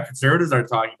about that. Conservatives aren't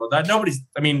talking about that.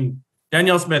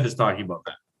 Danielle Smith is talking about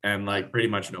that, and like pretty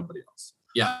much nobody else.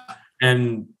 Yeah,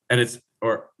 and it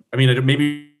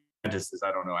maybe just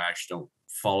I don't know. I actually don't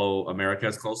follow America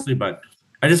as closely, but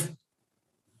it's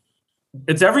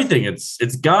everything.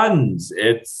 It's guns.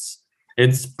 It's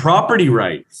property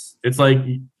rights. It's like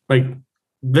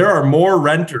there are more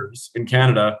renters in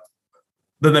Canada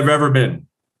than there've ever been.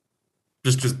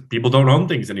 Just because people don't own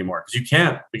things anymore because you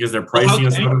can't because they're pricing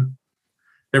us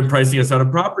out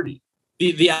of property.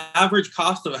 The average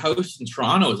cost of a house in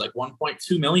Toronto is like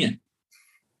 1.2 million.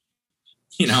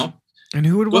 And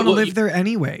who would want to live there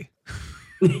anyway?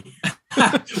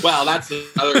 Well, that's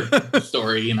another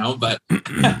story, but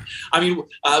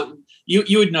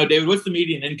you would know, David, what's the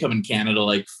median income in Canada?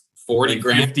 Like 40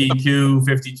 grand?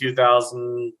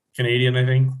 52,000 Canadian, I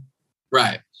think.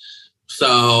 Right.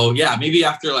 So yeah, maybe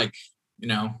after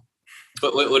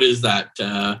but what is that?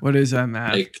 What is that,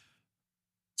 Matt? Like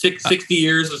 60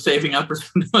 years of saving up or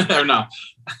something? Or no.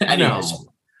 Anyways.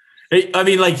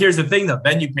 Here's the thing though.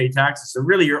 Then you pay taxes, so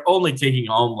really you're only taking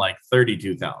home like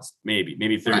 32,000,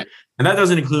 maybe 30, right. And that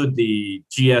doesn't include the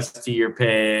GST you're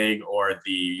paying or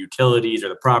the utilities or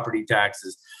the property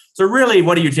taxes. So really,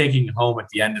 what are you taking home at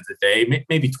the end of the day?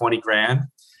 Maybe 20 grand,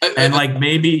 and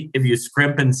maybe if you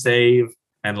scrimp and save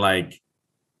and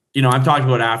I'm talking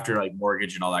about after like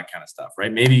mortgage and all that kind of stuff, right?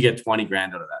 Maybe you get 20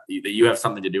 grand out of that you have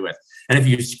something to do with. And if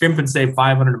you scrimp and save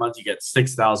 500 a month, you get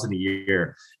 6,000 a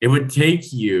year. It would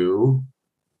take you,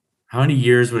 how many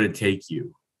years would it take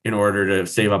you in order to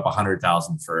save up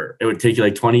 100,000 it would take you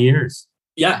like 20 years.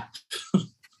 Yeah.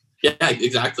 Yeah,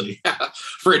 exactly. Yeah.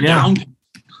 For a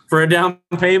down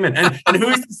payment. And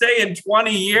who's to say in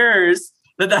 20 years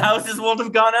that the houses won't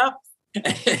have gone up?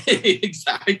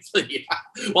 Exactly. Yeah.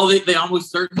 Well, they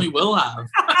almost certainly will have.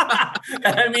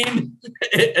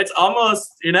 It's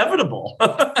almost inevitable.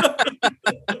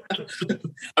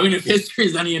 If history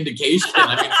is any indication,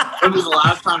 when was the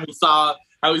last time we saw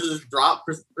houses drop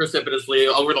precipitously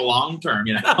over the long term?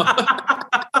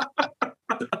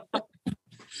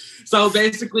 So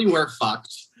basically, we're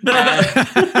fucked.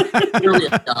 Here we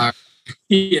are.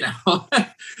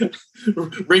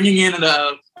 Bringing in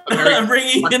the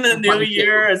new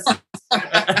year as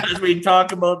we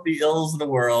talk about the ills of the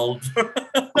world.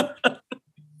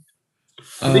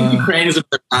 I think Ukraine is a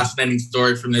fascinating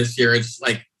story from this year. It's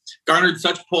garnered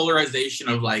such polarization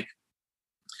of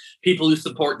people who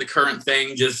support the current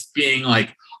thing just being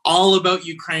all about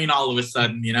Ukraine all of a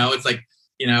sudden.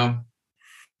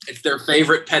 It's their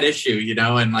favorite pet issue.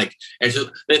 And it's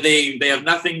just they have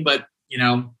nothing but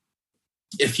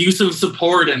effusive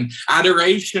support and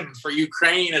adoration for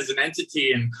Ukraine as an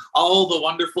entity and all the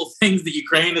wonderful things that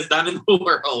Ukraine has done in the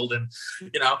world, and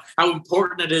how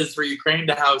important it is for Ukraine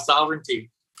to have sovereignty.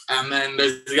 And then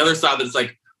there's the other side that's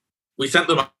we sent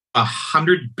them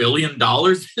 $100 billion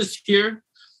this year.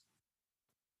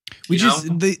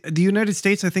 The United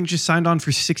States, I think, just signed on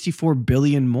for 64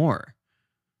 billion more.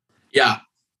 Yeah,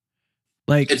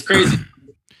 it's crazy.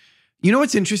 You know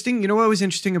what's interesting? You know what was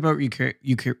interesting about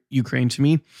Ukraine to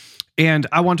me? And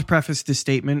I want to preface this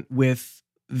statement with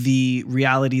the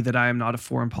reality that I am not a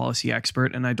foreign policy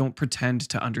expert and I don't pretend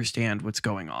to understand what's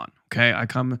going on. Okay. I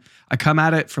come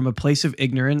at it from a place of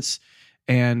ignorance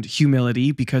and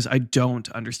humility because I don't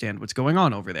understand what's going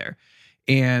on over there.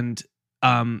 And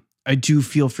I do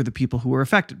feel for the people who are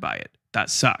affected by it. That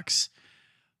sucks.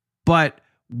 But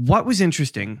what was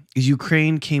interesting is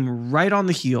Ukraine came right on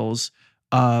the heels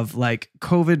of like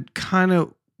COVID kind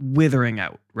of withering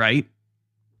out, right?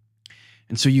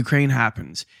 And so Ukraine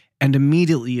happens. And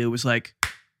immediately it was like,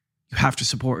 you have to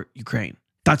support Ukraine.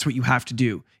 That's what you have to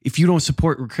do. If you don't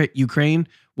support Ukraine,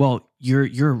 well,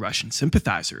 you're a Russian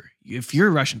sympathizer. If you're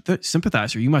a Russian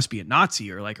sympathizer, you must be a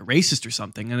Nazi or like a racist or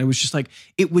something. And it was just like,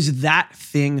 it was that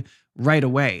thing right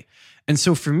away. And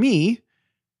so for me,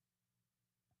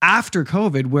 after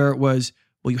COVID, where it was,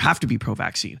 well, you have to be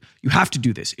pro-vaccine. You have to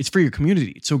do this. It's for your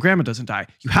community. So grandma doesn't die.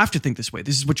 You have to think this way.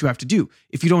 This is what you have to do.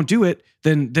 If you don't do it,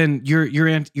 then you're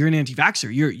an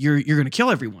anti-vaxxer. You're going to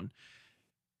kill everyone.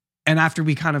 And after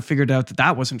we kind of figured out that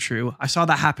that wasn't true, I saw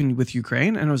that happen with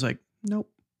Ukraine, and I was like, nope.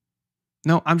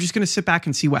 No, I'm just going to sit back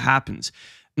and see what happens.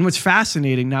 And what's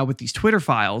fascinating now with these Twitter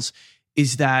files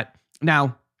is that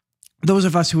now those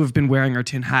of us who have been wearing our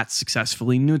tin hats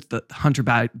successfully knew that the Hunter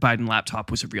Biden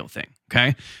laptop was a real thing.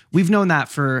 Okay. We've known that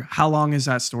for how long has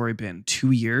that story been?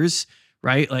 2 years,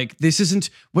 right? Like this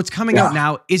isn't what's coming out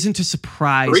now isn't a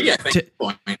surprise. 3, I think.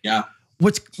 Yeah.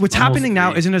 What's happening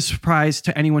now isn't a surprise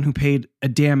to anyone who paid a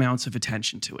damn ounce of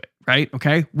attention to it, right?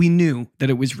 Okay. We knew that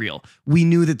it was real. We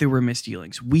knew that there were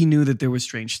misdealings. We knew that there was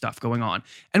strange stuff going on.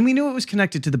 And we knew it was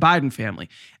connected to the Biden family.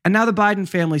 And now the Biden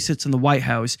family sits in the White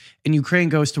House and Ukraine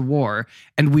goes to war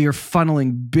and we are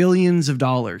funneling billions of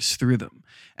dollars through them.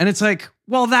 And it's like,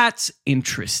 well, that's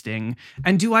interesting.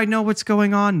 And do I know what's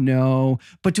going on? No.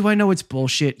 But do I know it's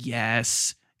bullshit?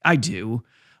 Yes, I do.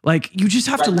 Like, you just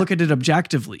have to look at it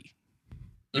objectively.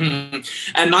 Mm-hmm.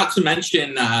 And not to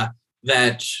mention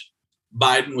that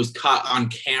Biden was caught on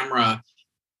camera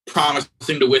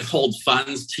promising to withhold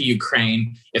funds to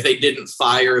Ukraine if they didn't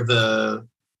fire the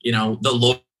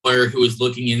lawyer who was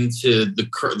looking into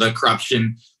the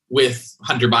corruption with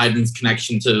Hunter Biden's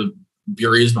connection to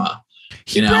Burisma.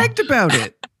 He bragged about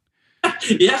it.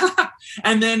 Yeah.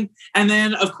 And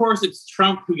then of course it's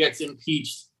Trump who gets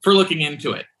impeached for looking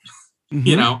into it.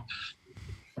 Mm-hmm.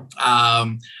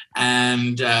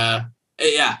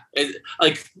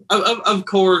 Of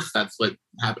course that's what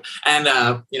happened. And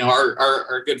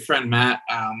our good friend Matt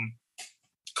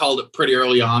called it pretty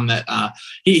early on that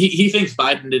he thinks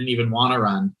Biden didn't even want to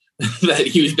run, that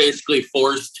he was basically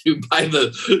forced to by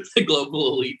the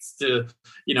global elites to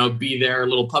be their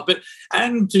little puppet.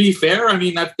 And to be fair, I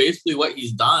mean that's basically what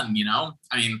he's done.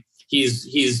 I mean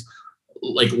he's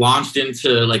like launched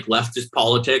into like leftist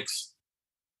politics.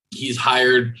 He's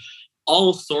hired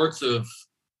all sorts of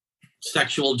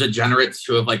sexual degenerates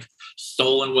who have like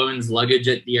stolen women's luggage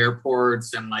at the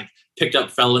airports and like picked up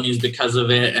felonies because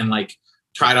of it and like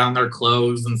tried on their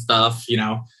clothes and stuff,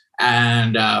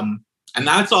 and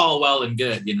that's all well and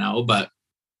good, but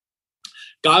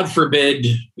God forbid,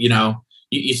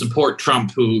 you support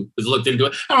Trump who has looked into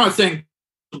it. I'm not saying,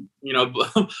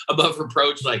 above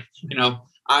reproach, like,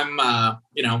 I'm,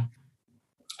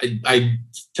 I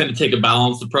tend to take a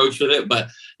balanced approach with it, but,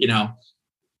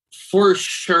 for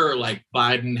sure, like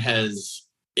Biden has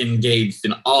engaged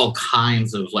in all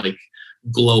kinds of like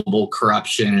global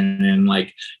corruption and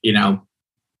like, Hunter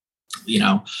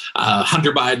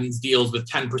Biden's deals with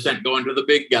 10% going to the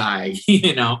big guy,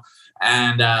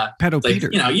 and Pedo like, Peter.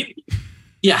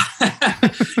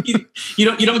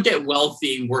 You don't get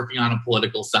wealthy working on a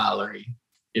political salary,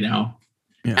 and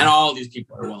all these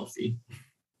people are wealthy.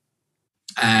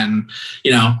 And,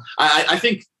 I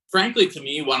think, frankly, to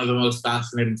me, one of the most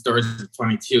fascinating stories of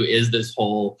 22 is this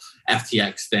whole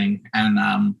FTX thing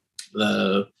and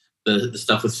the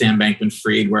stuff with Sam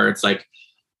Bankman-Fried, where it's like,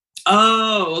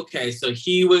 oh, okay, so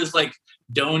he was like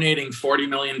donating $40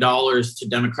 million to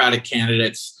Democratic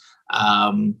candidates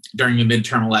during the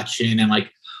midterm election, and like,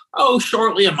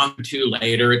 shortly a month or two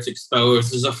later, it's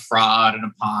exposed as a fraud and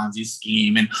a Ponzi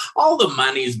scheme, and all the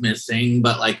money's missing.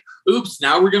 But like, oops,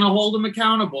 now we're gonna hold him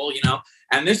accountable,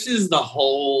 And this is the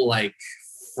whole like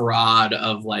fraud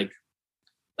of like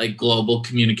global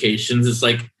communications. It's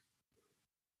like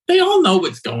they all know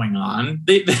what's going on.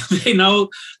 They know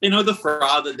the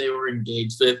fraud that they were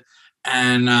engaged with,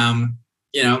 and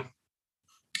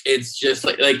it's just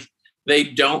like they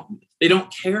don't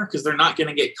care because they're not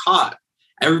gonna get caught.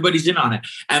 Everybody's in on it.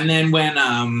 And then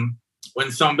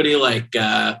when somebody like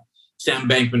Sam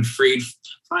Bankman-Fried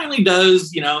finally does,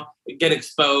 get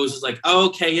exposed, it's like, oh,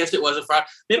 okay, yes, it was a fraud.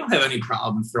 They don't have any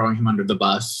problem throwing him under the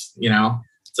bus.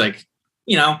 It's like,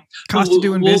 cost of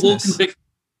doing business.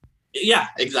 Yeah,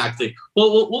 exactly.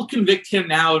 Well, we'll convict him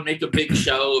now and make a big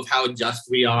show of how just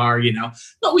we are,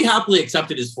 But we happily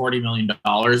accepted his $40 million and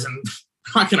I'm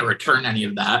not going to return any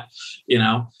of that,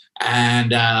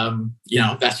 And,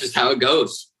 that's just how it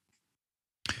goes.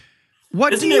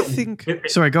 What do you think?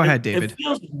 Sorry, go ahead, David.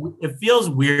 It feels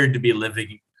weird to be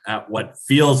living at what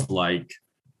feels like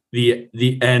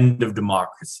the end of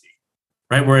democracy,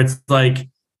 right? Where it's like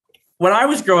when I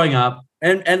was growing up,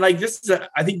 and like this is,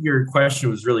 I think your question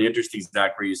was really interesting,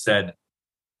 Zach, where you said,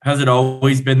 has it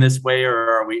always been this way, or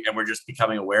are we're just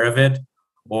becoming aware of it,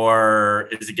 or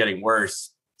is it getting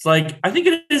worse? It's like, I think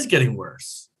it is getting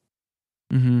worse.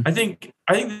 Mm-hmm. I think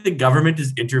the government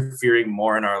is interfering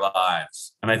more in our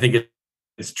lives, and I think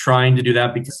it's trying to do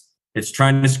that because it's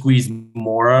trying to squeeze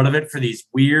more out of it for these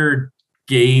weird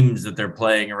games that they're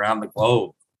playing around the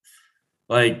globe.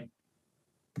 Like,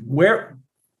 where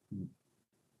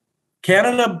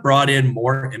Canada brought in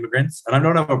more immigrants, and I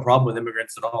don't have a problem with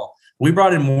immigrants at all. We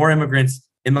brought in more immigrants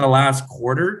in the last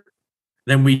quarter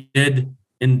than we did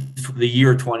in the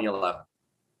year 2011.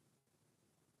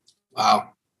 Wow.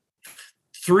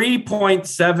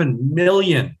 3.7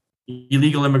 million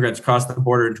illegal immigrants crossed the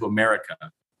border into America.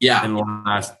 Yeah. In the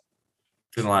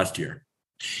last year.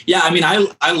 Yeah, I mean, I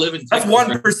live in Texas. That's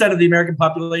 1% of the American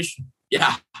population.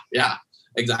 Yeah,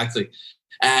 exactly.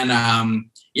 And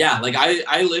like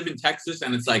I live in Texas,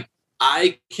 and it's like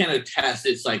I can attest.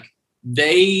 It's like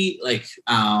they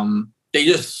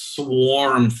just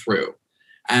swarm through,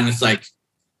 and it's like,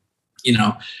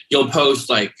 you'll post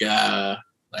I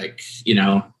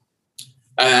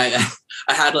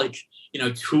had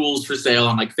tools for sale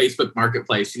on like Facebook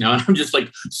Marketplace, and I'm just like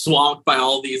swamped by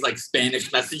all these like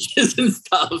Spanish messages and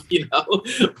stuff, and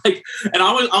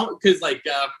I'm because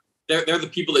they're the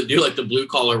people that do like the blue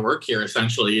collar work here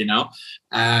essentially,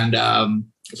 and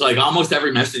so like almost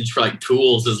every message for like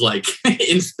tools is like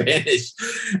in Spanish,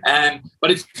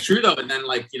 but it's true though. And then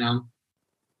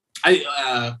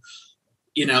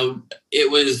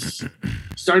it was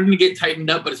starting to get tightened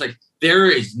up, but it's like there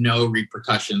is no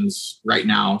repercussions right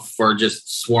now for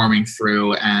just swarming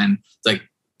through, and it's like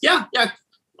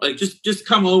like just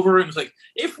come over, and it's like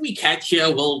if we catch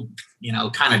you, we'll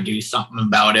kind of do something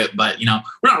about it, but we're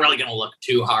not really gonna look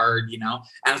too hard, and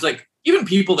it's like even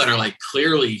people that are like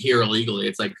clearly here illegally,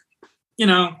 it's like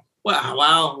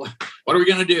wow, what are we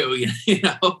gonna do,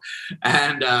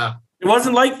 and it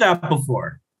wasn't like that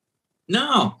before.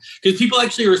 No, because people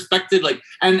actually respected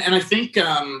and I think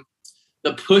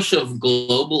the push of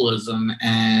globalism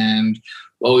and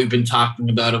what we've been talking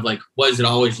about of was it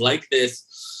always like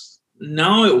this?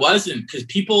 No, it wasn't, because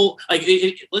people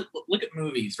look at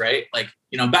movies, right?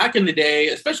 Back in the day,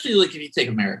 especially if you take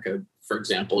America, for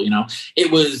example,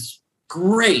 it was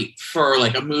great for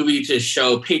a movie to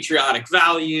show patriotic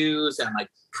values and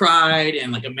pride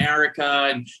and America,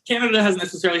 and Canada hasn't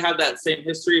necessarily had that same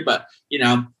history, but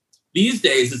these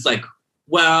days it's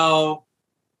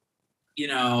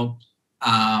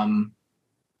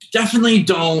definitely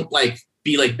don't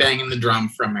be banging the drum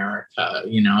for America.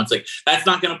 It's like that's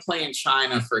not going to play in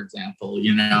China, for example.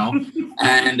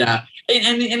 And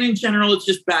in general, it's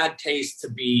just bad taste to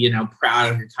be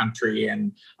proud of your country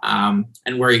and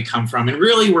where you come from. And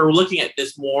really, we're looking at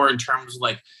this more in terms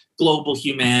of global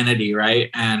humanity, right?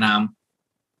 And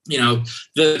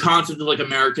the concept of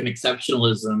American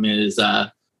exceptionalism is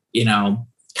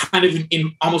kind of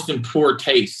almost in poor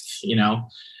taste,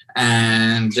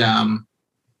 and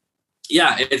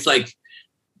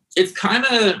it's kind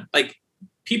of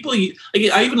people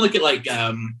I even look at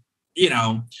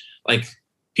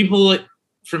people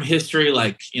from history,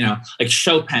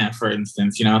 Chopin, for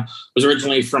instance, was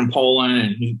originally from Poland,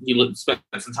 and he spent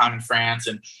some time in France,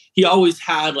 and he always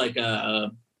had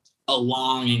a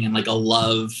longing and a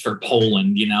love for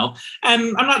Poland, and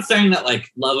I'm not saying that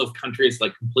love of country is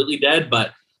completely dead,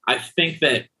 but I think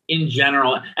that in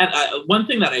general, and one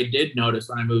thing that I did notice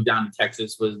when I moved down to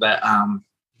Texas was that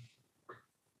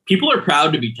people are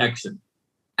proud to be Texan,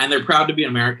 and they're proud to be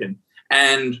American.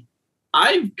 And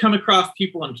I've come across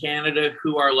people in Canada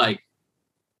who are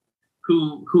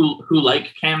who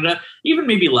like Canada, even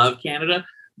maybe love Canada,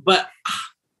 but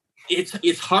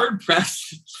it's hard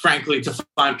pressed, frankly, to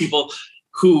find people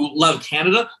who love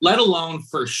Canada, let alone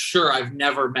for sure. I've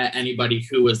never met anybody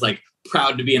who was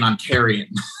proud to be an Ontarian.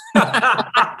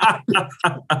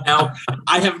 Now,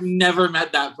 I have never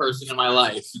met that person in my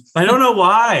life. I don't know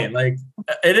why.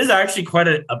 It is actually quite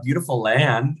a beautiful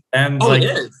land, and it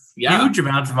is. Yeah. Huge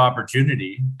amounts of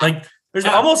opportunity. There's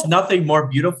almost nothing more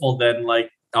beautiful than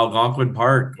Algonquin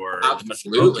Park or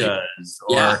Absolutely. the Muskokas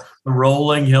or the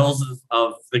rolling hills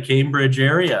of the Cambridge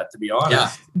area, to be honest.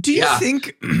 Yeah. Do you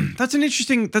think that's an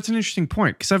interesting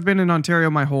point? Because I've been in Ontario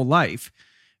my whole life,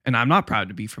 and I'm not proud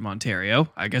to be from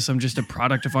Ontario. I guess I'm just a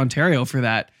product of Ontario for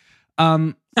that.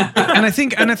 And I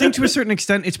think to a certain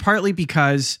extent, it's partly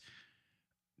because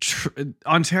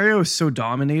Ontario is so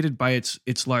dominated by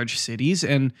its large cities,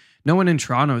 and no one in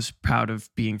Toronto is proud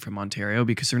of being from Ontario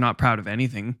because they're not proud of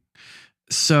anything.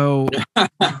 So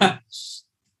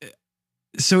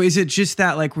is it just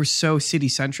that like we're so city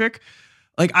centric?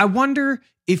 Like, I wonder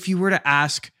if you were to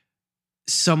ask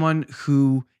someone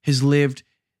who has lived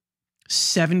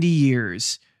 70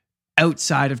 years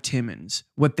outside of Timmins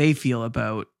what they feel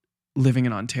about living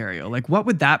in Ontario, like what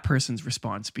would that person's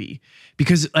response be?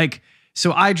 Because like,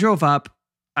 so I drove up,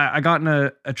 I got in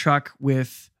a truck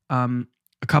with a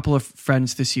couple of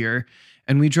friends this year,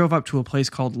 and we drove up to a place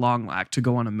called Long Lac to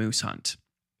go on a moose hunt.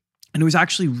 And it was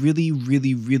actually really,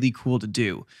 really, really cool to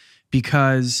do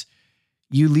because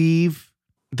you leave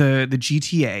the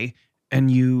GTA and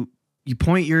you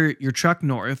point your truck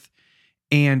north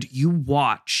and you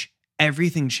watch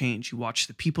everything change. You watch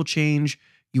the people change.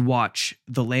 You watch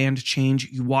the land change.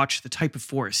 You watch the type of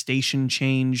forestation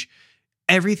change.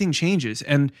 Everything changes.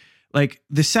 And like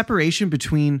the separation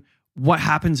between what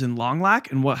happens in Long Lac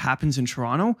and what happens in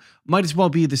Toronto might as well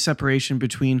be the separation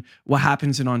between what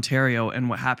happens in Ontario and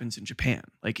what happens in Japan.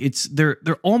 Like they're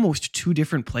almost two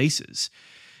different places.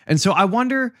 And so I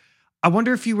wonder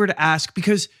if you were to ask,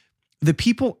 because the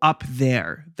people up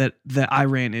there that I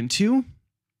ran into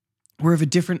were of a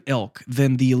different ilk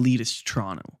than the elitist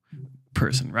Toronto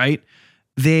person, right?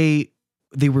 They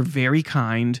were very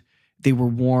kind, they were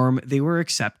warm, they were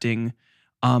accepting.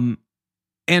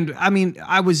 And I mean,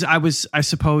 I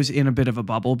suppose in a bit of a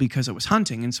bubble because I was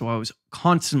hunting. And so I was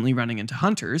constantly running into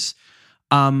hunters.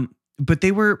 But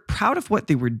they were proud of what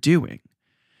they were doing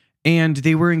and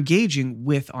they were engaging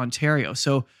with Ontario.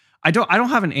 So I don't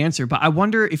have an answer, but I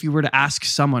wonder if you were to ask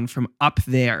someone from up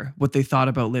there what they thought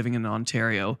about living in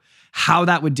Ontario, how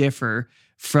that would differ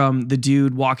from the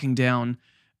dude walking down,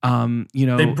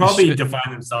 They probably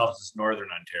define themselves as Northern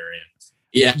Ontarians.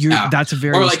 Yeah. That's a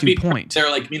very astute point.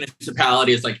 They're like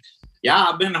municipality is like, yeah,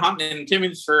 I've been hunting in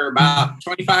Timmins for about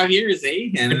 25 years, eh?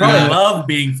 And they probably love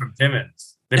being from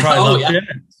Timmins. They probably love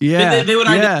Timmins. Yeah. They would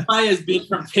identify as being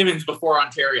from Timmins before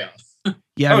Ontario.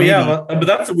 Yeah. Yeah. But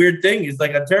that's a weird thing. It's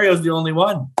like Ontario's the only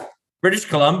one. British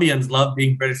Columbians love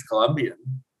being British Columbian.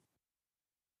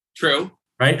 True.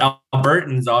 Right?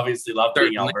 Albertans obviously love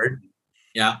being Albertan.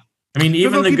 Yeah. I mean,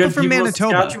 even the good from people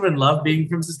Manitoba? of Saskatchewan love being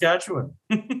from Saskatchewan.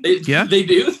 They do. They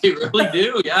really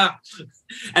do. Yeah.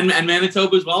 And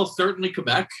Manitoba as well. Certainly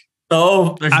Quebec.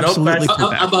 Oh, there's Absolutely no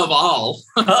Quebec. Above all.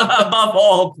 Above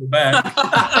all, Quebec.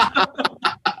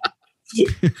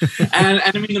 and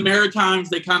I mean, the Maritimes,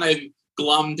 they kind of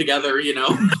glum together, you know.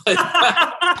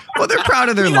 Well, they're proud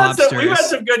of their lobsters. We've had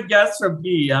some good guests from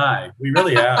PEI. We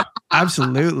really have.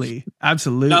 Absolutely.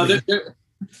 No,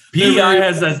 PEI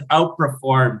has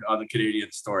outperformed on the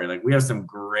Canadian story. Like we have some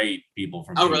great people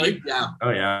from. Oh, PEI. really? Yeah. Oh,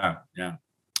 yeah. Yeah.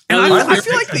 And I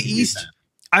feel like the East.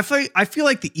 I feel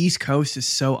like the East Coast is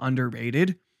so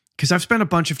underrated because I've spent a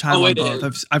bunch of time on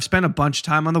both. I've spent a bunch of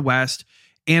time on the West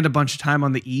and a bunch of time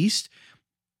on the East.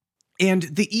 And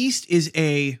the East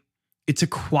it's a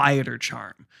quieter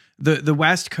charm. The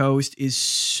West Coast is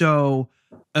so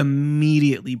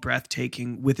immediately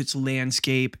breathtaking with its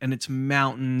landscape and its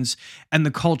mountains and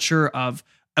the culture of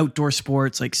outdoor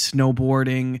sports like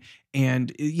snowboarding.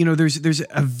 And, you know, there's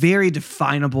a very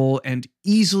definable and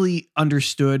easily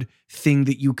understood thing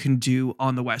that you can do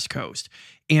on the West Coast.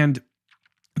 And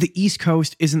the East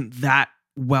Coast isn't that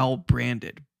well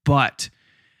branded, but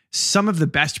some of the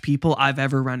best people I've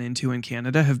ever run into in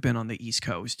Canada have been on the East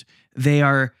Coast. They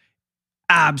are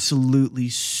absolutely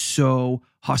so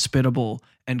hospitable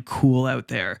and cool out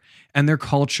there. And their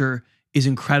culture is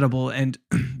incredible. And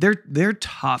they're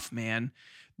tough, man.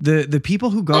 The people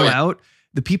who go out,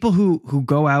 the people who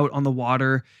go out on the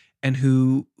water and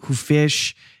who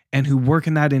fish and who work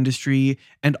in that industry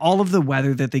and all of the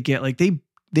weather that they get, like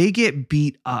they get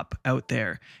beat up out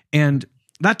there. And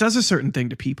that does a certain thing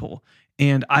to people.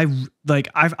 And I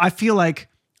feel like,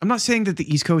 I'm not saying that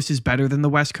the East Coast is better than the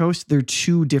West Coast. They're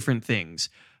two different things.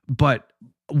 But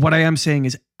what I am saying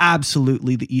is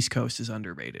absolutely the East Coast is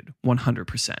underrated,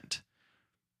 100%.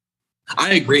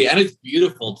 I agree. And it's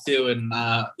beautiful too. And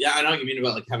yeah, I know what you mean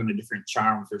about like having a different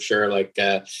charm for sure. Like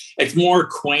it's more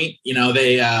quaint, you know,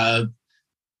 they're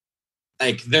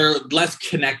less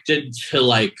connected to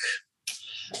like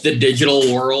the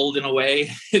digital world in a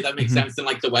way that makes sense than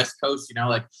like the West Coast, you know,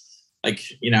 like,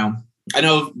 you know, I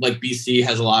know like BC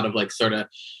has a lot of like sort of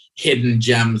hidden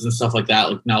gems and stuff like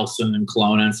that, like Nelson and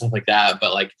Kelowna and stuff like that.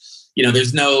 But like, you know,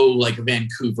 there's no like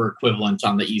Vancouver equivalent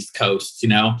on the East Coast, you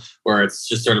know, where it's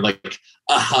just sort of like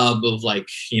a hub of like,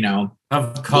 you know,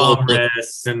 of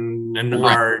commerce and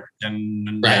art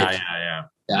and right.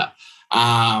 Yeah.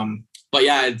 But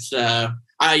yeah, it's I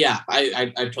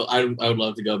would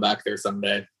love to go back there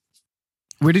someday.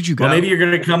 Where did you go? Well, maybe you're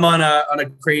gonna come on a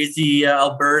crazy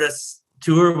Alberta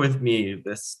tour with me.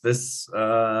 This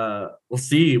we'll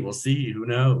see. Who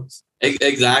knows?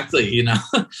 Exactly. You know,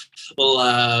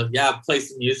 we'll play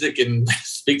some music and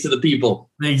speak to the people.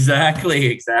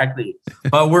 Exactly.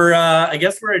 But we're I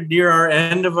guess we're near our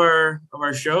end of our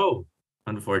show,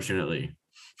 unfortunately.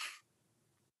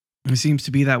 It seems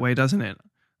to be that way, doesn't it?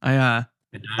 It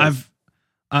does.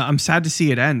 I'm sad to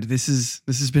see it end. This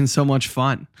has been so much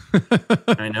fun.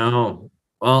 I know.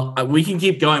 Well, we can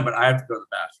keep going, but I have to go to the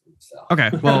bathroom. So. Okay.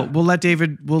 Well, we'll let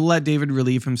David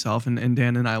relieve himself, and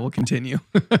Dan and I will continue.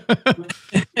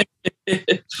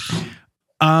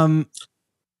 Trying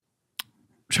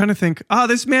to think. Oh,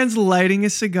 this man's lighting a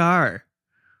cigar.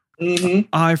 Mm-hmm.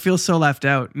 Oh, I feel so left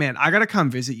out, man. I gotta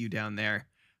come visit you down there.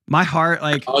 My heart,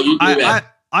 like, you do,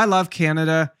 I love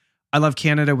Canada. I love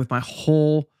Canada with my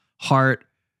whole heart,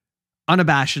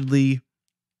 unabashedly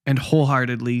and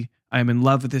wholeheartedly. I am in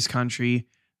love with this country.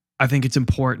 I think it's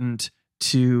important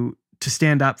to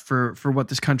stand up for what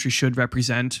this country should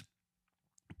represent.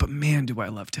 But man, do I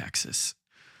love Texas.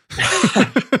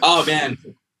 Oh man,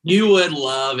 you would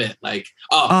love it. Like,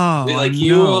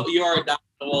 you are a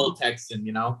adoptable Texan,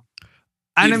 you know?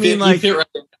 And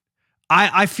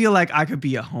I feel like I could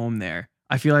be at home there.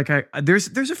 I feel like there's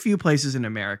a few places in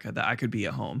America that I could be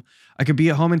at home. I could be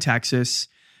at home in Texas.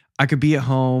 I could be at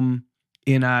home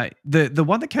in the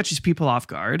one that catches people off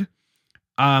guard.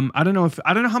 I don't know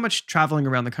how much traveling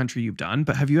around the country you've done,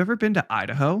 but have you ever been to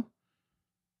Idaho?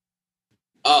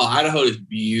 Oh, Idaho is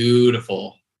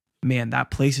beautiful. Man,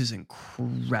 that place is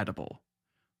incredible.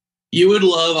 You would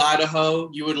love Idaho.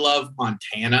 You would love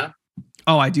Montana.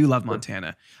 Oh, I do love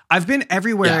Montana. I've been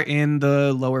everywhere in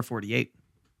the lower 48.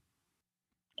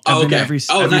 I've been every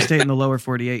state in the lower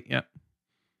 48. Yeah.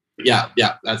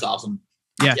 Yeah, that's awesome.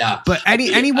 Yeah. But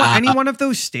any one of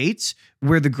those states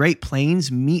where the Great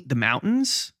Plains meet the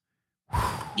mountains.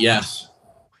 Yes.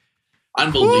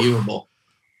 Unbelievable.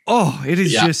 Oh, it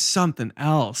is just something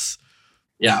else.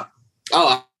 Yeah.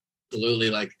 Oh,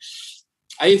 absolutely. Like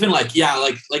I even like you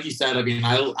said, I mean,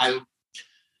 I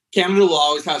Canada will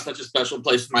always have such a special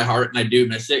place in my heart, and I do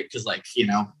miss it because, like, you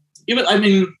know, even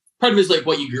part of it is like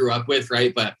what you grew up with,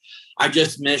 right? But I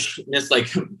just miss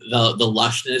like the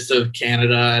lushness of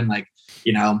Canada, and like,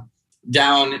 you know,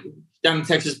 down in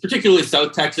Texas, particularly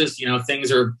South Texas, you know,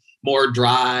 things are more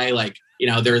dry. Like, you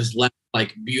know, there's less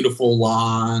like beautiful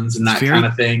lawns and that kind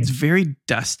of thing. It's very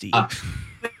dusty.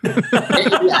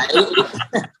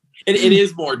 It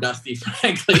is more dusty,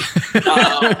 frankly.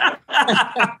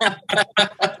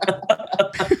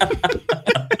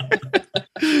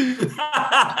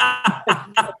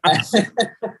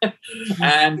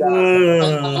 And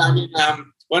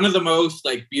one of the most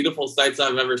like beautiful sights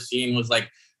I've ever seen was like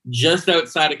just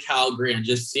outside of Calgary, and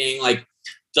just seeing like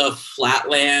the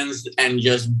flatlands and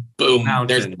just boom,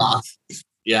 mountains. There's mountains.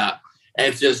 Yeah,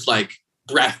 it's just like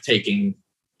breathtaking,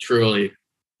 truly.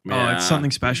 Oh, it's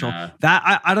something special. Yeah.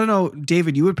 That I don't know,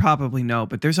 David, you would probably know,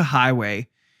 but there's a highway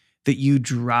that you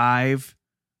drive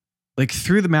like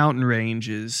through the mountain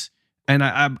ranges, and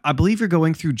I believe you're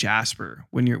going through Jasper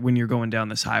when you're going down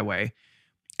this highway,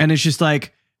 and it's just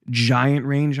like giant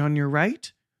range on your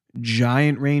right,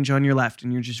 giant range on your left,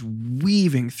 and you're just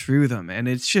weaving through them, and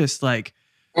it's just like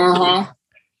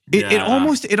it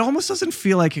almost doesn't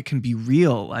feel like it can be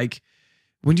real. Like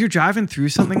when you're driving through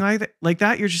something like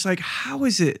that, you're just like, how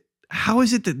is it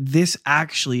that this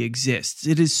actually exists?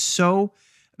 It is so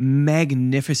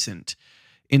magnificent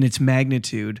in its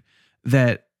magnitude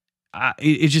that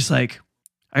it's just like,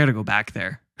 I got to go back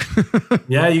there.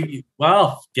 Yeah,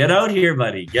 well, get out here,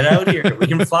 buddy. Get out here. We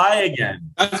can fly again.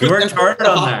 We worked hard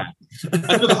on that.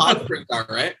 That's where the hot springs are,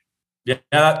 right?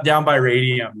 Yeah, down by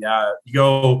Radium. Yeah, you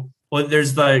go. Well,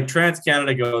 there's the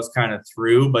Trans-Canada goes kind of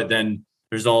through, but then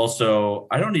there's also,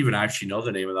 I don't even actually know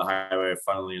the name of the highway,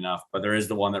 funnily enough, but there is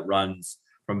the one that runs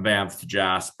from Banff to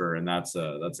Jasper, and that's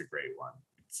a great one.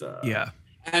 It's yeah.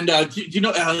 And do you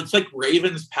know, it's like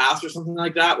Ravens Pass or something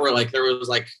like that, where like there was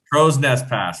like Crow's Nest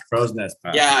Pass.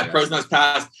 Yeah, Crow's Nest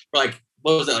Pass. Where like,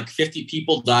 what was it? Like 50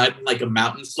 people died in like a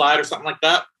mountain slide or something like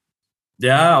that.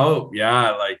 Yeah. Oh,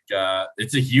 yeah. Like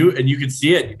it's a huge, and you can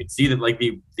see it. You can see that like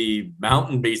the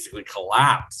mountain basically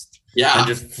collapsed Yeah. and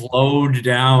just flowed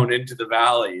down into the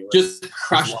valley. Just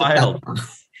crushed the wild. town.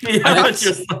 Yeah, it's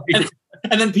just like,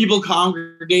 And then people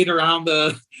congregate around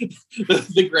the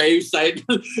gravesite.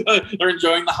 They're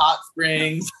enjoying the hot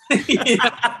springs.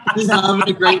 Just having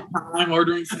a great time,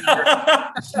 ordering some.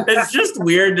 It's just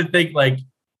weird to think like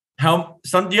do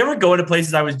you ever go into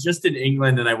places? I was just in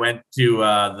England and I went to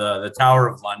the Tower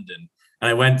of London, and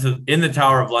I went in the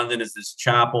Tower of London is this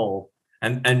chapel,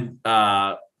 and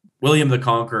William the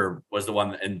Conqueror was the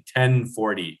one that in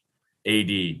 1040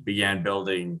 AD began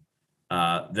building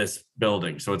this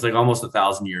building. So it's like almost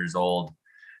 1,000 years old.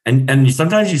 And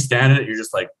sometimes you stand in it, you're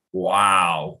just like,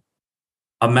 wow,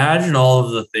 imagine all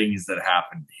of the things that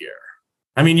happened here.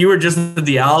 I mean, you were just at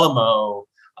the Alamo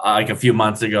like a few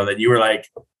months ago that you were like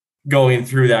going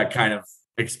through that kind of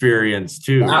experience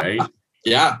too, right?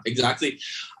 Yeah, exactly.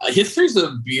 History's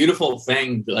a beautiful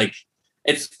thing. Like,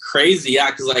 it's crazy. Yeah.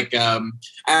 Cause like,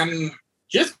 and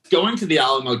just going to the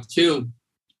Alamo too,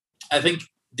 I think,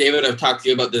 David, I've talked to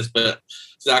you about this, but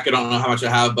Zach, I don't know how much I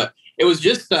have, but it was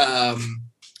just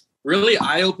really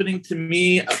eye-opening to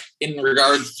me in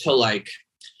regards to like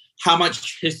how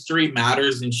much history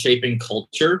matters in shaping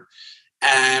culture.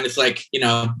 And it's like, you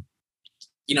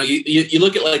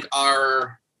look at like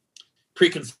our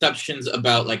preconceptions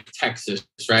about like Texas,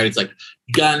 right? It's like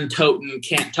gun toting,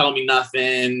 can't tell me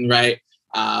nothing, right?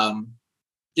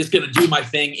 Just gonna do my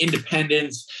thing,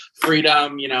 independence,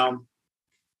 freedom,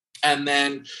 And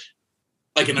then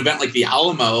like an event like the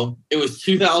Alamo, it was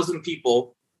 2,000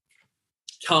 people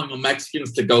telling the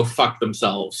Mexicans to go fuck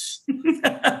themselves.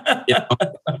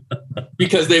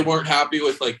 Because they weren't happy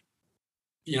with like,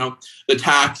 the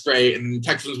tax rate, and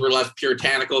Texans were less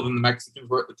puritanical than the Mexicans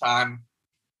were at the time.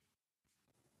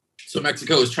 So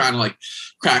Mexico was trying to like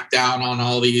crack down on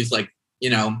all these like,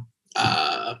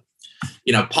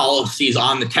 policies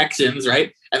on the Texans,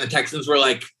 right? And the Texans were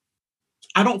like,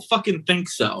 I don't fucking think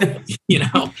so, and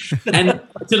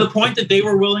to the point that they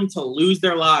were willing to lose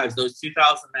their lives, those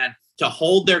 2,000 men, to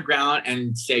hold their ground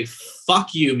and say,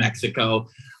 fuck you, Mexico,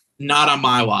 not on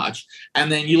my watch.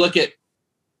 And then you look at,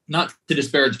 not to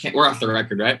disparage, we're off the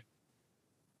record, right?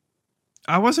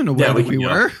 I wasn't aware that we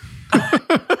were.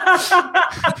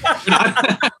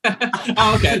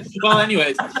 Oh, okay. Well,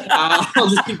 anyways, I'll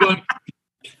just keep going.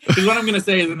 Because what I'm going to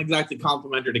say isn't exactly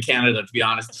complimentary to Canada, to be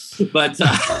honest. But,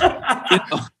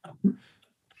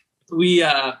 we,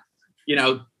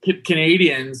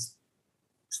 Canadians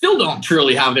still don't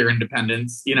truly have their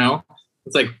independence,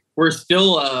 It's like we're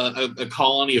still a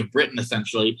colony of Britain,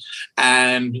 essentially.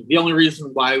 And the only reason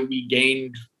why we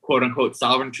gained, quote unquote,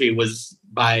 sovereignty was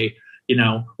by,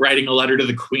 writing a letter to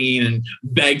the Queen and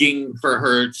begging for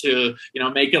her to,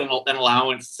 make an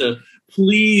allowance to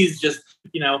please just,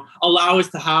 allow us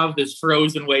to have this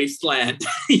frozen wasteland.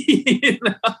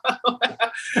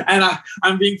 And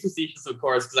I'm being facetious, of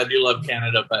course, because I do love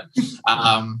Canada, but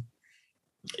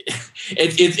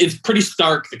it's pretty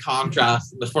stark, the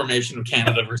contrast in the formation of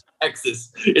Canada versus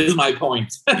Texas is my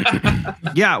point.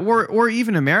 Yeah, or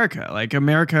even America. Like,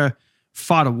 America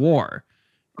fought a war.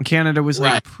 And Canada was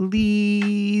like,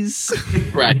 please.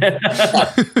 Right.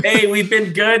 Hey, we've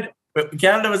been good. But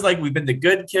Canada was like, we've been the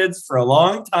good kids for a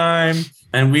long time,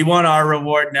 and we want our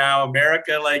reward now.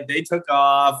 America, like, they took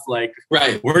off. Like,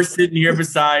 right. We're sitting here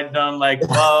beside them, like,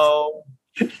 whoa.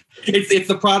 It's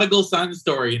the prodigal son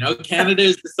story, Canada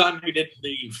is the son who didn't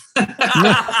leave.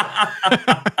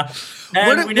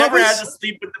 And we never had to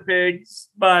sleep with the pigs,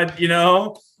 but,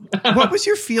 What was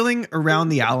your feeling around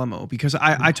the Alamo? Because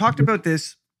I talked about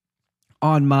this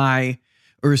on our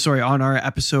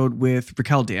episode with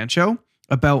Raquel Dancho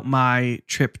about my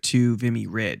trip to Vimy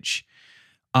Ridge.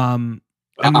 And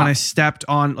when I stepped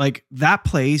on, like, that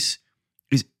place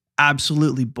is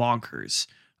absolutely bonkers.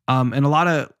 And a lot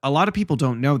of people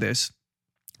don't know this,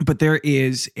 but there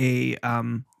is I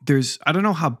don't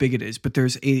know how big it is, but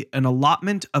there's an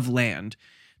allotment of land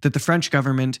that the French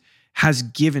government has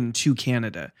given to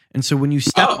Canada. And so when you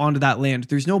step onto that land,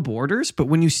 there's no borders, but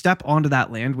when you step onto that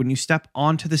land, when you step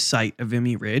onto the site of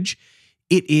Vimy Ridge,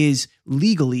 it is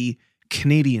legally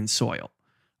Canadian soil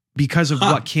because of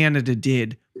what Canada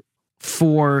did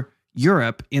for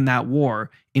Europe in that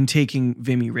war in taking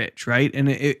Vimy Ridge, right? And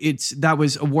that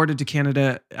was awarded to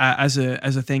Canada as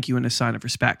a thank you and a sign of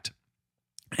respect.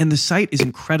 And the site is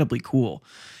incredibly cool.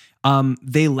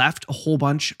 They left a whole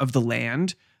bunch of the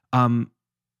land.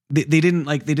 They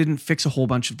didn't fix a whole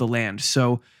bunch of the land.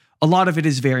 So a lot of it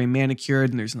is very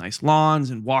manicured, and there's nice lawns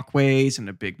and walkways and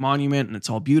a big monument, and it's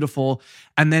all beautiful.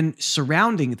 And then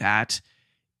surrounding that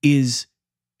is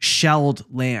shelled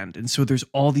land. And so there's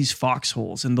all these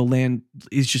foxholes, and the land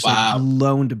is just like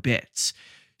blown to bits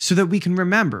so that we can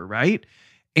remember, right?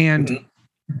 And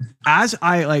as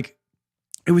I like,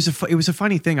 it was a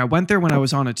funny thing. I went there when I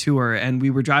was on a tour, and we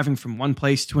were driving from one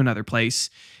place to another place,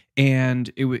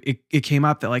 and it came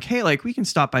up that like, hey, like we can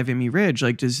stop by Vimy Ridge.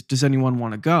 Like, does anyone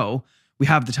want to go? We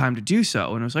have the time to do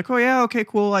so. And I was like, oh yeah, okay,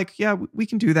 cool. Like, yeah, we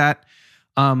can do that.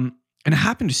 And it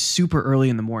happened super early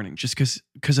in the morning, just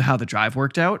because of how the drive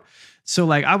worked out. So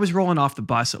like, I was rolling off the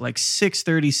bus at like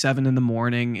 6:37 in the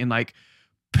morning in like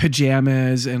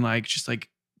pajamas, and like just like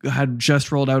had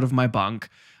just rolled out of my bunk,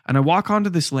 and I walk onto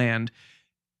this land.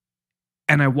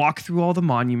 And I walk through all the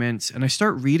monuments, and I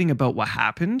start reading about what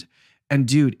happened. And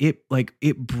dude, it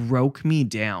broke me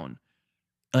down.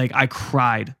 Like, I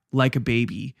cried like a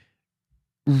baby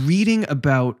reading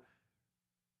about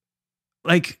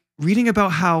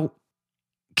how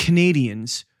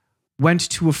Canadians went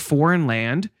to a foreign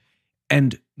land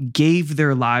and gave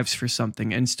their lives for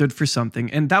something and stood for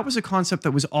something. And that was a concept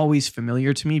that was always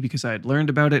familiar to me because I had learned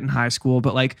about it in high school.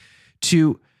 But like,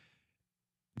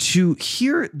 to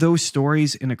hear those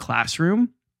stories in a classroom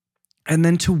and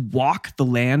then to walk the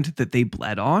land that they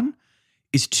bled on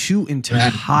is two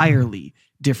entirely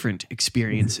different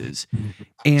experiences.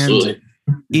 And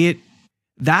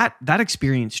that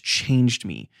experience changed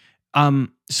me.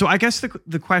 So I guess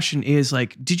the question is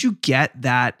like, did you get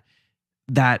that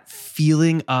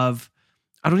feeling of,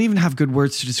 I don't even have good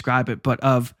words to describe it, but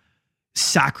of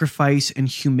sacrifice and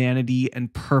humanity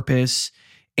and purpose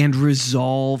and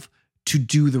resolve to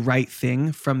do the right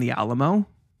thing from the Alamo?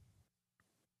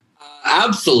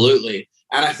 Absolutely.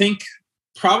 And I think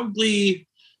probably,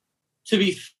 to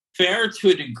be fair to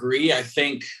a degree, I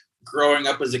think growing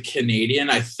up as a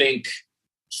Canadian, I think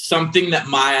something that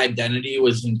my identity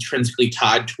was intrinsically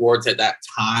tied towards at that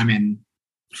time, and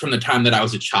from the time that I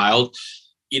was a child,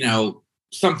 you know,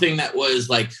 something that was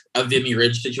like a Vimy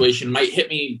Ridge situation might hit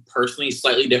me personally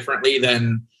slightly differently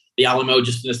than the Alamo,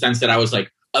 just in the sense that I was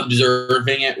like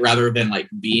observing it rather than like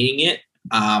being it.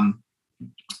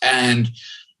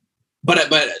 But at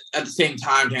the same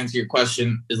time, to answer your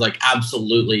question, is like,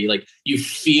 absolutely, like you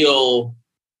feel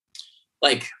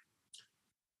like,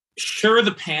 sure,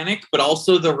 the panic, but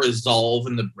also the resolve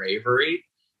and the bravery,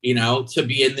 you know, to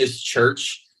be in this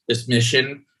church, this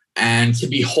mission, and to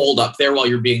be holed up there while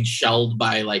you're being shelled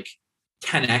by like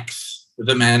 10x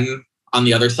the men on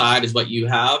the other side is what you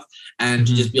have. And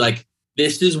to just be like,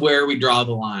 this is where we draw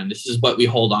the line. This is what we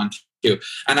hold on to.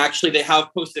 And actually, they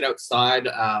have posted outside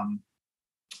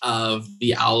of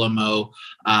the Alamo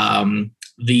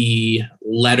the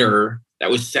letter that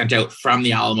was sent out from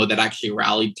the Alamo that actually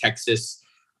rallied Texas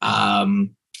to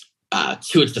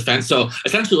its defense. So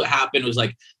essentially what happened was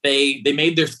like they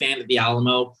made their stand at the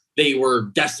Alamo. They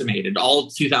were decimated. All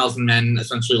 2,000 men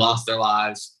essentially lost their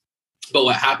lives. But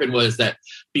what happened was that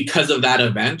because of that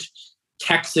event,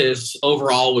 Texas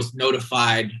overall was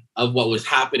notified of what was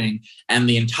happening, and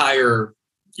the entire,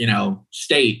 you know,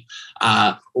 state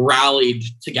rallied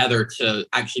together to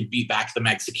actually beat back the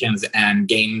Mexicans and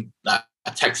gain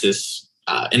Texas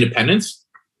independence.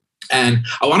 And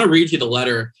I want to read you the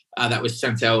letter that was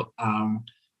sent out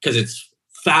because it's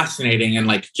fascinating and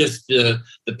like just the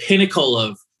pinnacle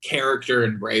of character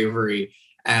and bravery.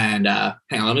 And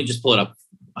hang on, let me just pull it up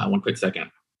one quick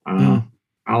second.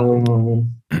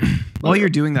 While you're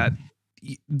doing that,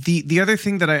 the other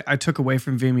thing that I took away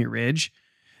from Vimy Ridge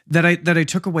that I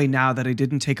took away now that I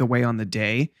didn't take away on the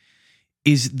day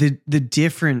is the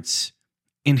difference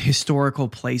in historical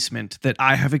placement that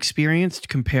I have experienced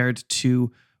compared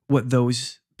to what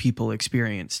those people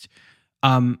experienced.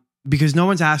 Because no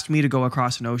one's asked me to go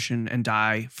across an ocean and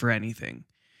die for anything.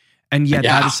 And yet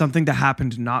that is something that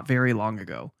happened not very long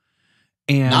ago.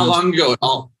 And not long ago at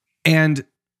all. And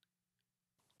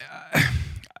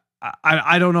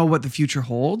I don't know what the future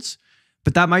holds,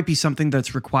 but that might be something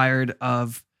that's required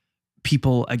of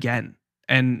people again,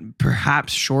 and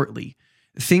perhaps shortly.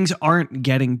 Things aren't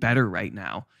getting better right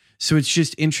now. So it's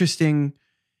just interesting.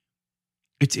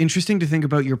 It's interesting to think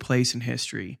about your place in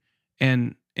history.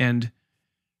 And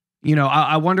you know,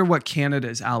 I wonder what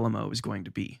Canada's Alamo is going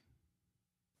to be.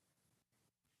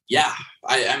 Yeah.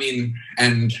 I mean,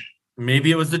 and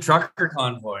maybe it was the trucker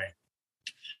convoy.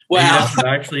 Well, that's what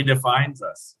actually defines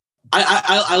us.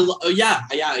 I love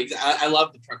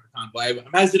the trucker convoy.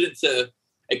 I'm hesitant to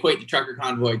equate the trucker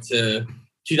convoy to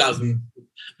 2,000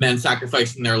 men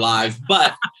sacrificing their lives,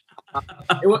 but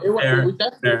it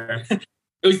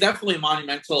was definitely a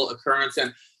monumental occurrence.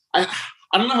 And I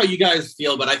don't know how you guys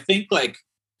feel, but I think like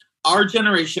our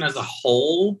generation as a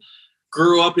whole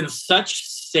grew up in such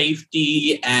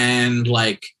safety, and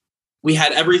like we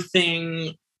had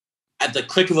everything at the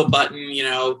click of a button, you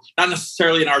know, not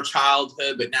necessarily in our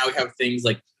childhood, but now we have things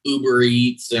like Uber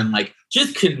Eats and like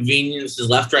just conveniences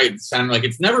left, right, and center. Like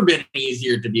it's never been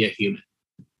easier to be a human.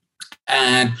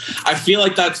 And I feel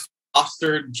like that's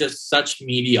fostered just such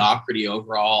mediocrity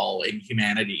overall in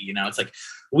humanity. You know, it's like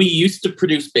we used to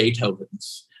produce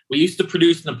Beethovens, we used to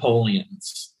produce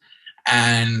Napoleons.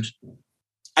 And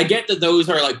I get that those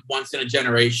are like once in a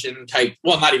generation type.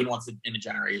 Well, not even once in a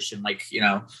generation. Like, you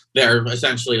know, they're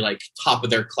essentially like top of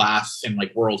their class in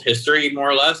like world history, more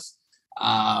or less.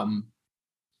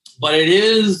 But it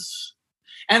is,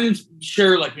 and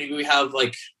sure, like maybe we have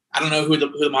like, I don't know who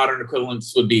the modern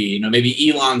equivalents would be. You know, maybe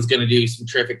Elon's going to do some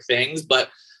terrific things, but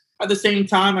at the same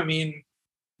time, I mean,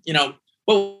 you know,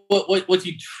 what's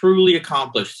he truly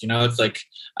accomplished? You know, it's like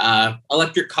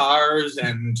electric cars,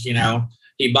 and you know,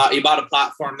 he bought a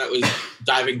platform that was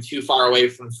diving too far away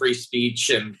from free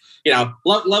speech, and you know,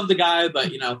 love the guy,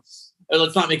 but you know,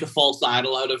 let's not make a false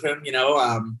idol out of him. You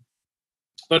know,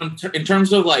 but in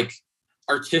terms of like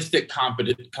artistic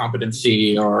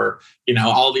competency, or you know,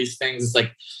 all these things, it's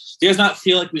like, do you guys not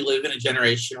feel like we live in a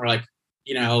generation where like,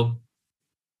 you know,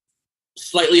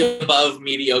 slightly above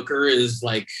mediocre is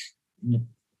like,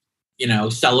 you know,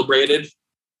 celebrated,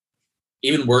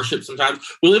 even worship sometimes?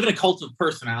 We live in a cult of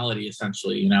personality,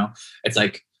 essentially. You know, it's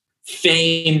like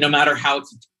fame, no matter how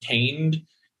it's attained,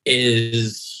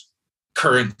 is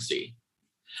currency.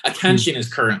 Attention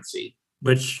is currency,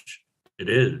 which it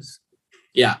is.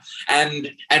 Yeah, and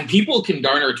people can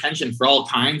garner attention for all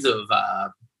kinds of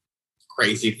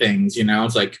crazy things. You know,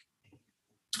 it's like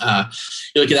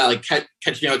you look at that like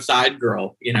Catch Me Outside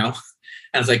girl. You know,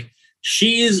 and it's like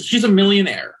she's a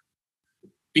millionaire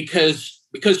because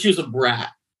she was a brat.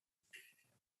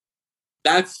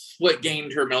 That's what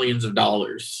gained her millions of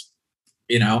dollars.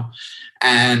 You know,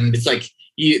 and it's like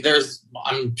there's,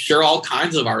 I'm sure, all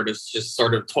kinds of artists just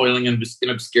sort of toiling in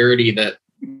obscurity that.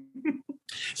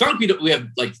 It's not like we have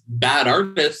like bad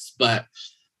artists, but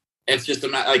it's just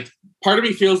like part of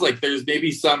me feels like there's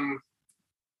maybe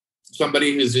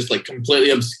somebody who's just like completely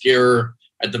obscure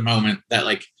at the moment that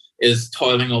like is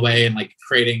toiling away and like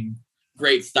creating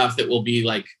great stuff that will be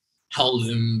like held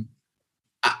in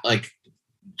like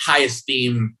high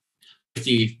esteem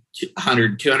 50,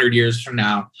 100, 200 years from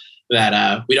now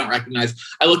that we don't recognize.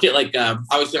 I look at like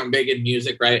obviously I'm big in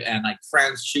music, right? And like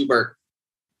Franz Schubert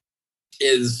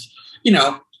is, you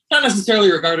know, not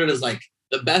necessarily regarded as like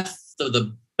the best of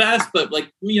the best, but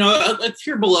like, you know, a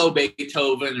tier below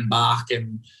Beethoven and Bach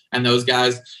and those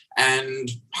guys. And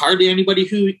hardly anybody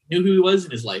who knew who he was in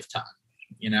his lifetime,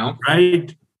 you know?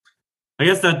 Right. I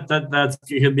guess that's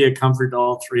could be a comfort to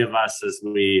all three of us as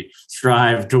we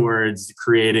strive towards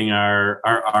creating our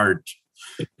art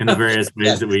in the various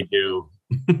ways that we do.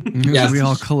 Yes. We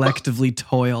all collectively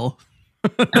toil.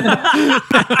 But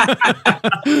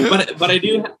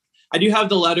I do have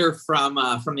the letter from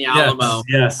the Alamo.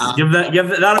 Yes. Give that.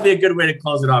 That'll be a good way to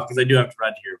close it off, because I do have to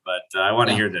run here. But I want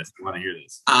to hear this.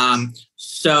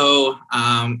 So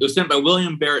it was sent by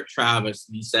William Barrett Travis,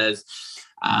 and he says,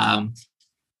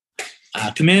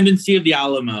 "Commandancy of the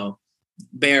Alamo,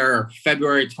 Bear,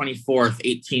 February 24th,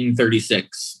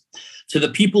 1836. To the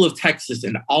people of Texas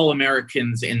and all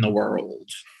Americans in the world.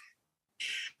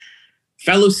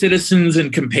 Fellow citizens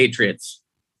and compatriots,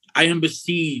 I am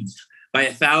besieged by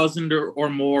 1,000 or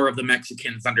more of the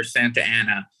Mexicans under Santa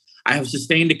Anna. I have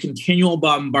sustained a continual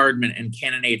bombardment and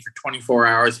cannonade for 24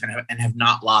 hours and have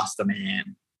not lost a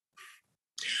man.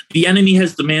 The enemy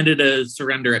has demanded a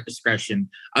surrender at discretion.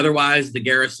 Otherwise, the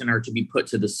garrison are to be put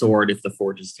to the sword if the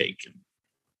fort is taken.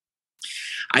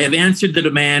 I have answered the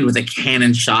demand with a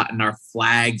cannon shot, and our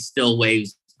flag still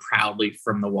waves proudly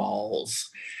from the walls.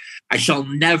 I shall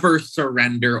never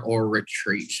surrender or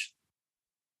retreat.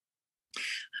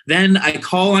 Then I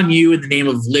call on you in the name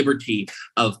of liberty,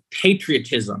 of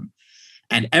patriotism,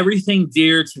 and everything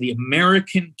dear to the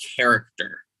American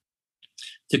character,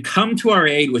 to come to our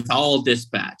aid with all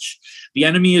dispatch. The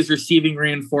enemy is receiving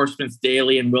reinforcements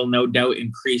daily and will no doubt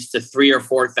increase to 3,000 or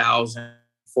 4,000 in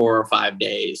 4 or 5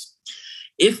 days.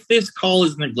 If this call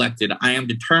is neglected, I am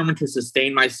determined to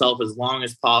sustain myself as long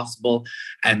as possible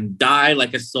and die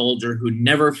like a soldier who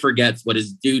never forgets what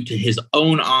is due to his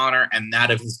own honor and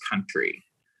that of his country.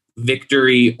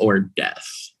 Victory or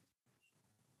death.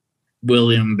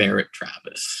 William Barrett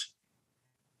Travis."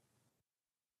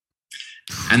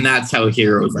 And that's how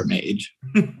heroes are made.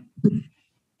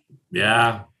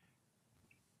 Yeah.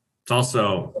 It's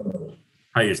also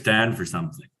how you stand for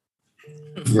something.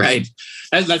 Right.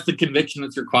 That's the conviction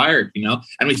that's required, you know,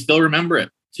 and we still remember it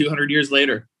 200 years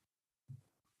later.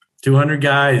 200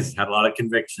 guys had a lot of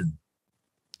conviction.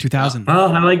 2000.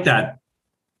 Oh, I like that.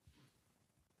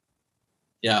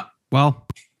 Yeah. Well.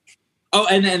 Oh,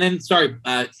 and then sorry,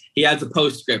 he adds a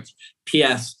postscript.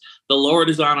 P.S. The Lord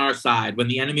is on our side. When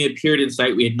the enemy appeared in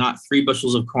sight, we had not 3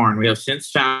 bushels of corn. We have since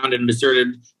found in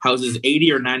deserted houses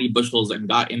 80 or 90 bushels and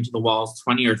got into the walls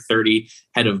 20 or 30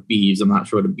 head of beeves. I'm not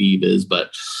sure what a beeve is,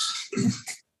 but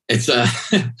it's a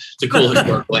cool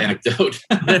historical anecdote.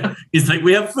 He's like,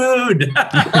 we have food.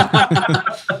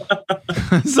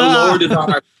 The Lord is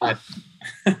on our side.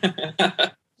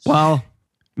 Well,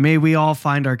 may we all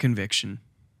find our conviction.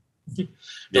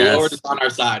 The Lord is on our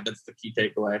side. That's the key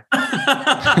takeaway.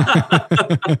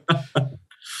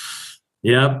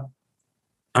 Yep.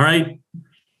 All right.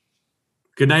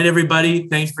 Good night, everybody.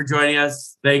 Thanks for joining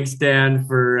us. Thanks, Dan,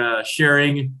 for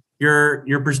sharing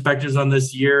your perspectives on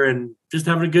this year and just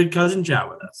having a good cousin chat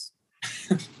with us.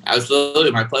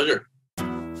 Absolutely. My pleasure.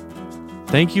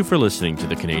 Thank you for listening to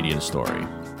The Canadian Story.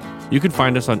 You can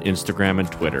find us on Instagram and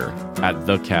Twitter at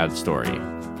The CAD Story.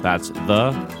 That's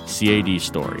The CAD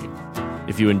Story.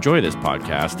 If you enjoy this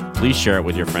podcast, please share it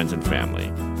with your friends and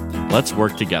family. Let's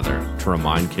work together to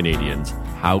remind Canadians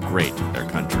how great their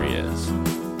country is.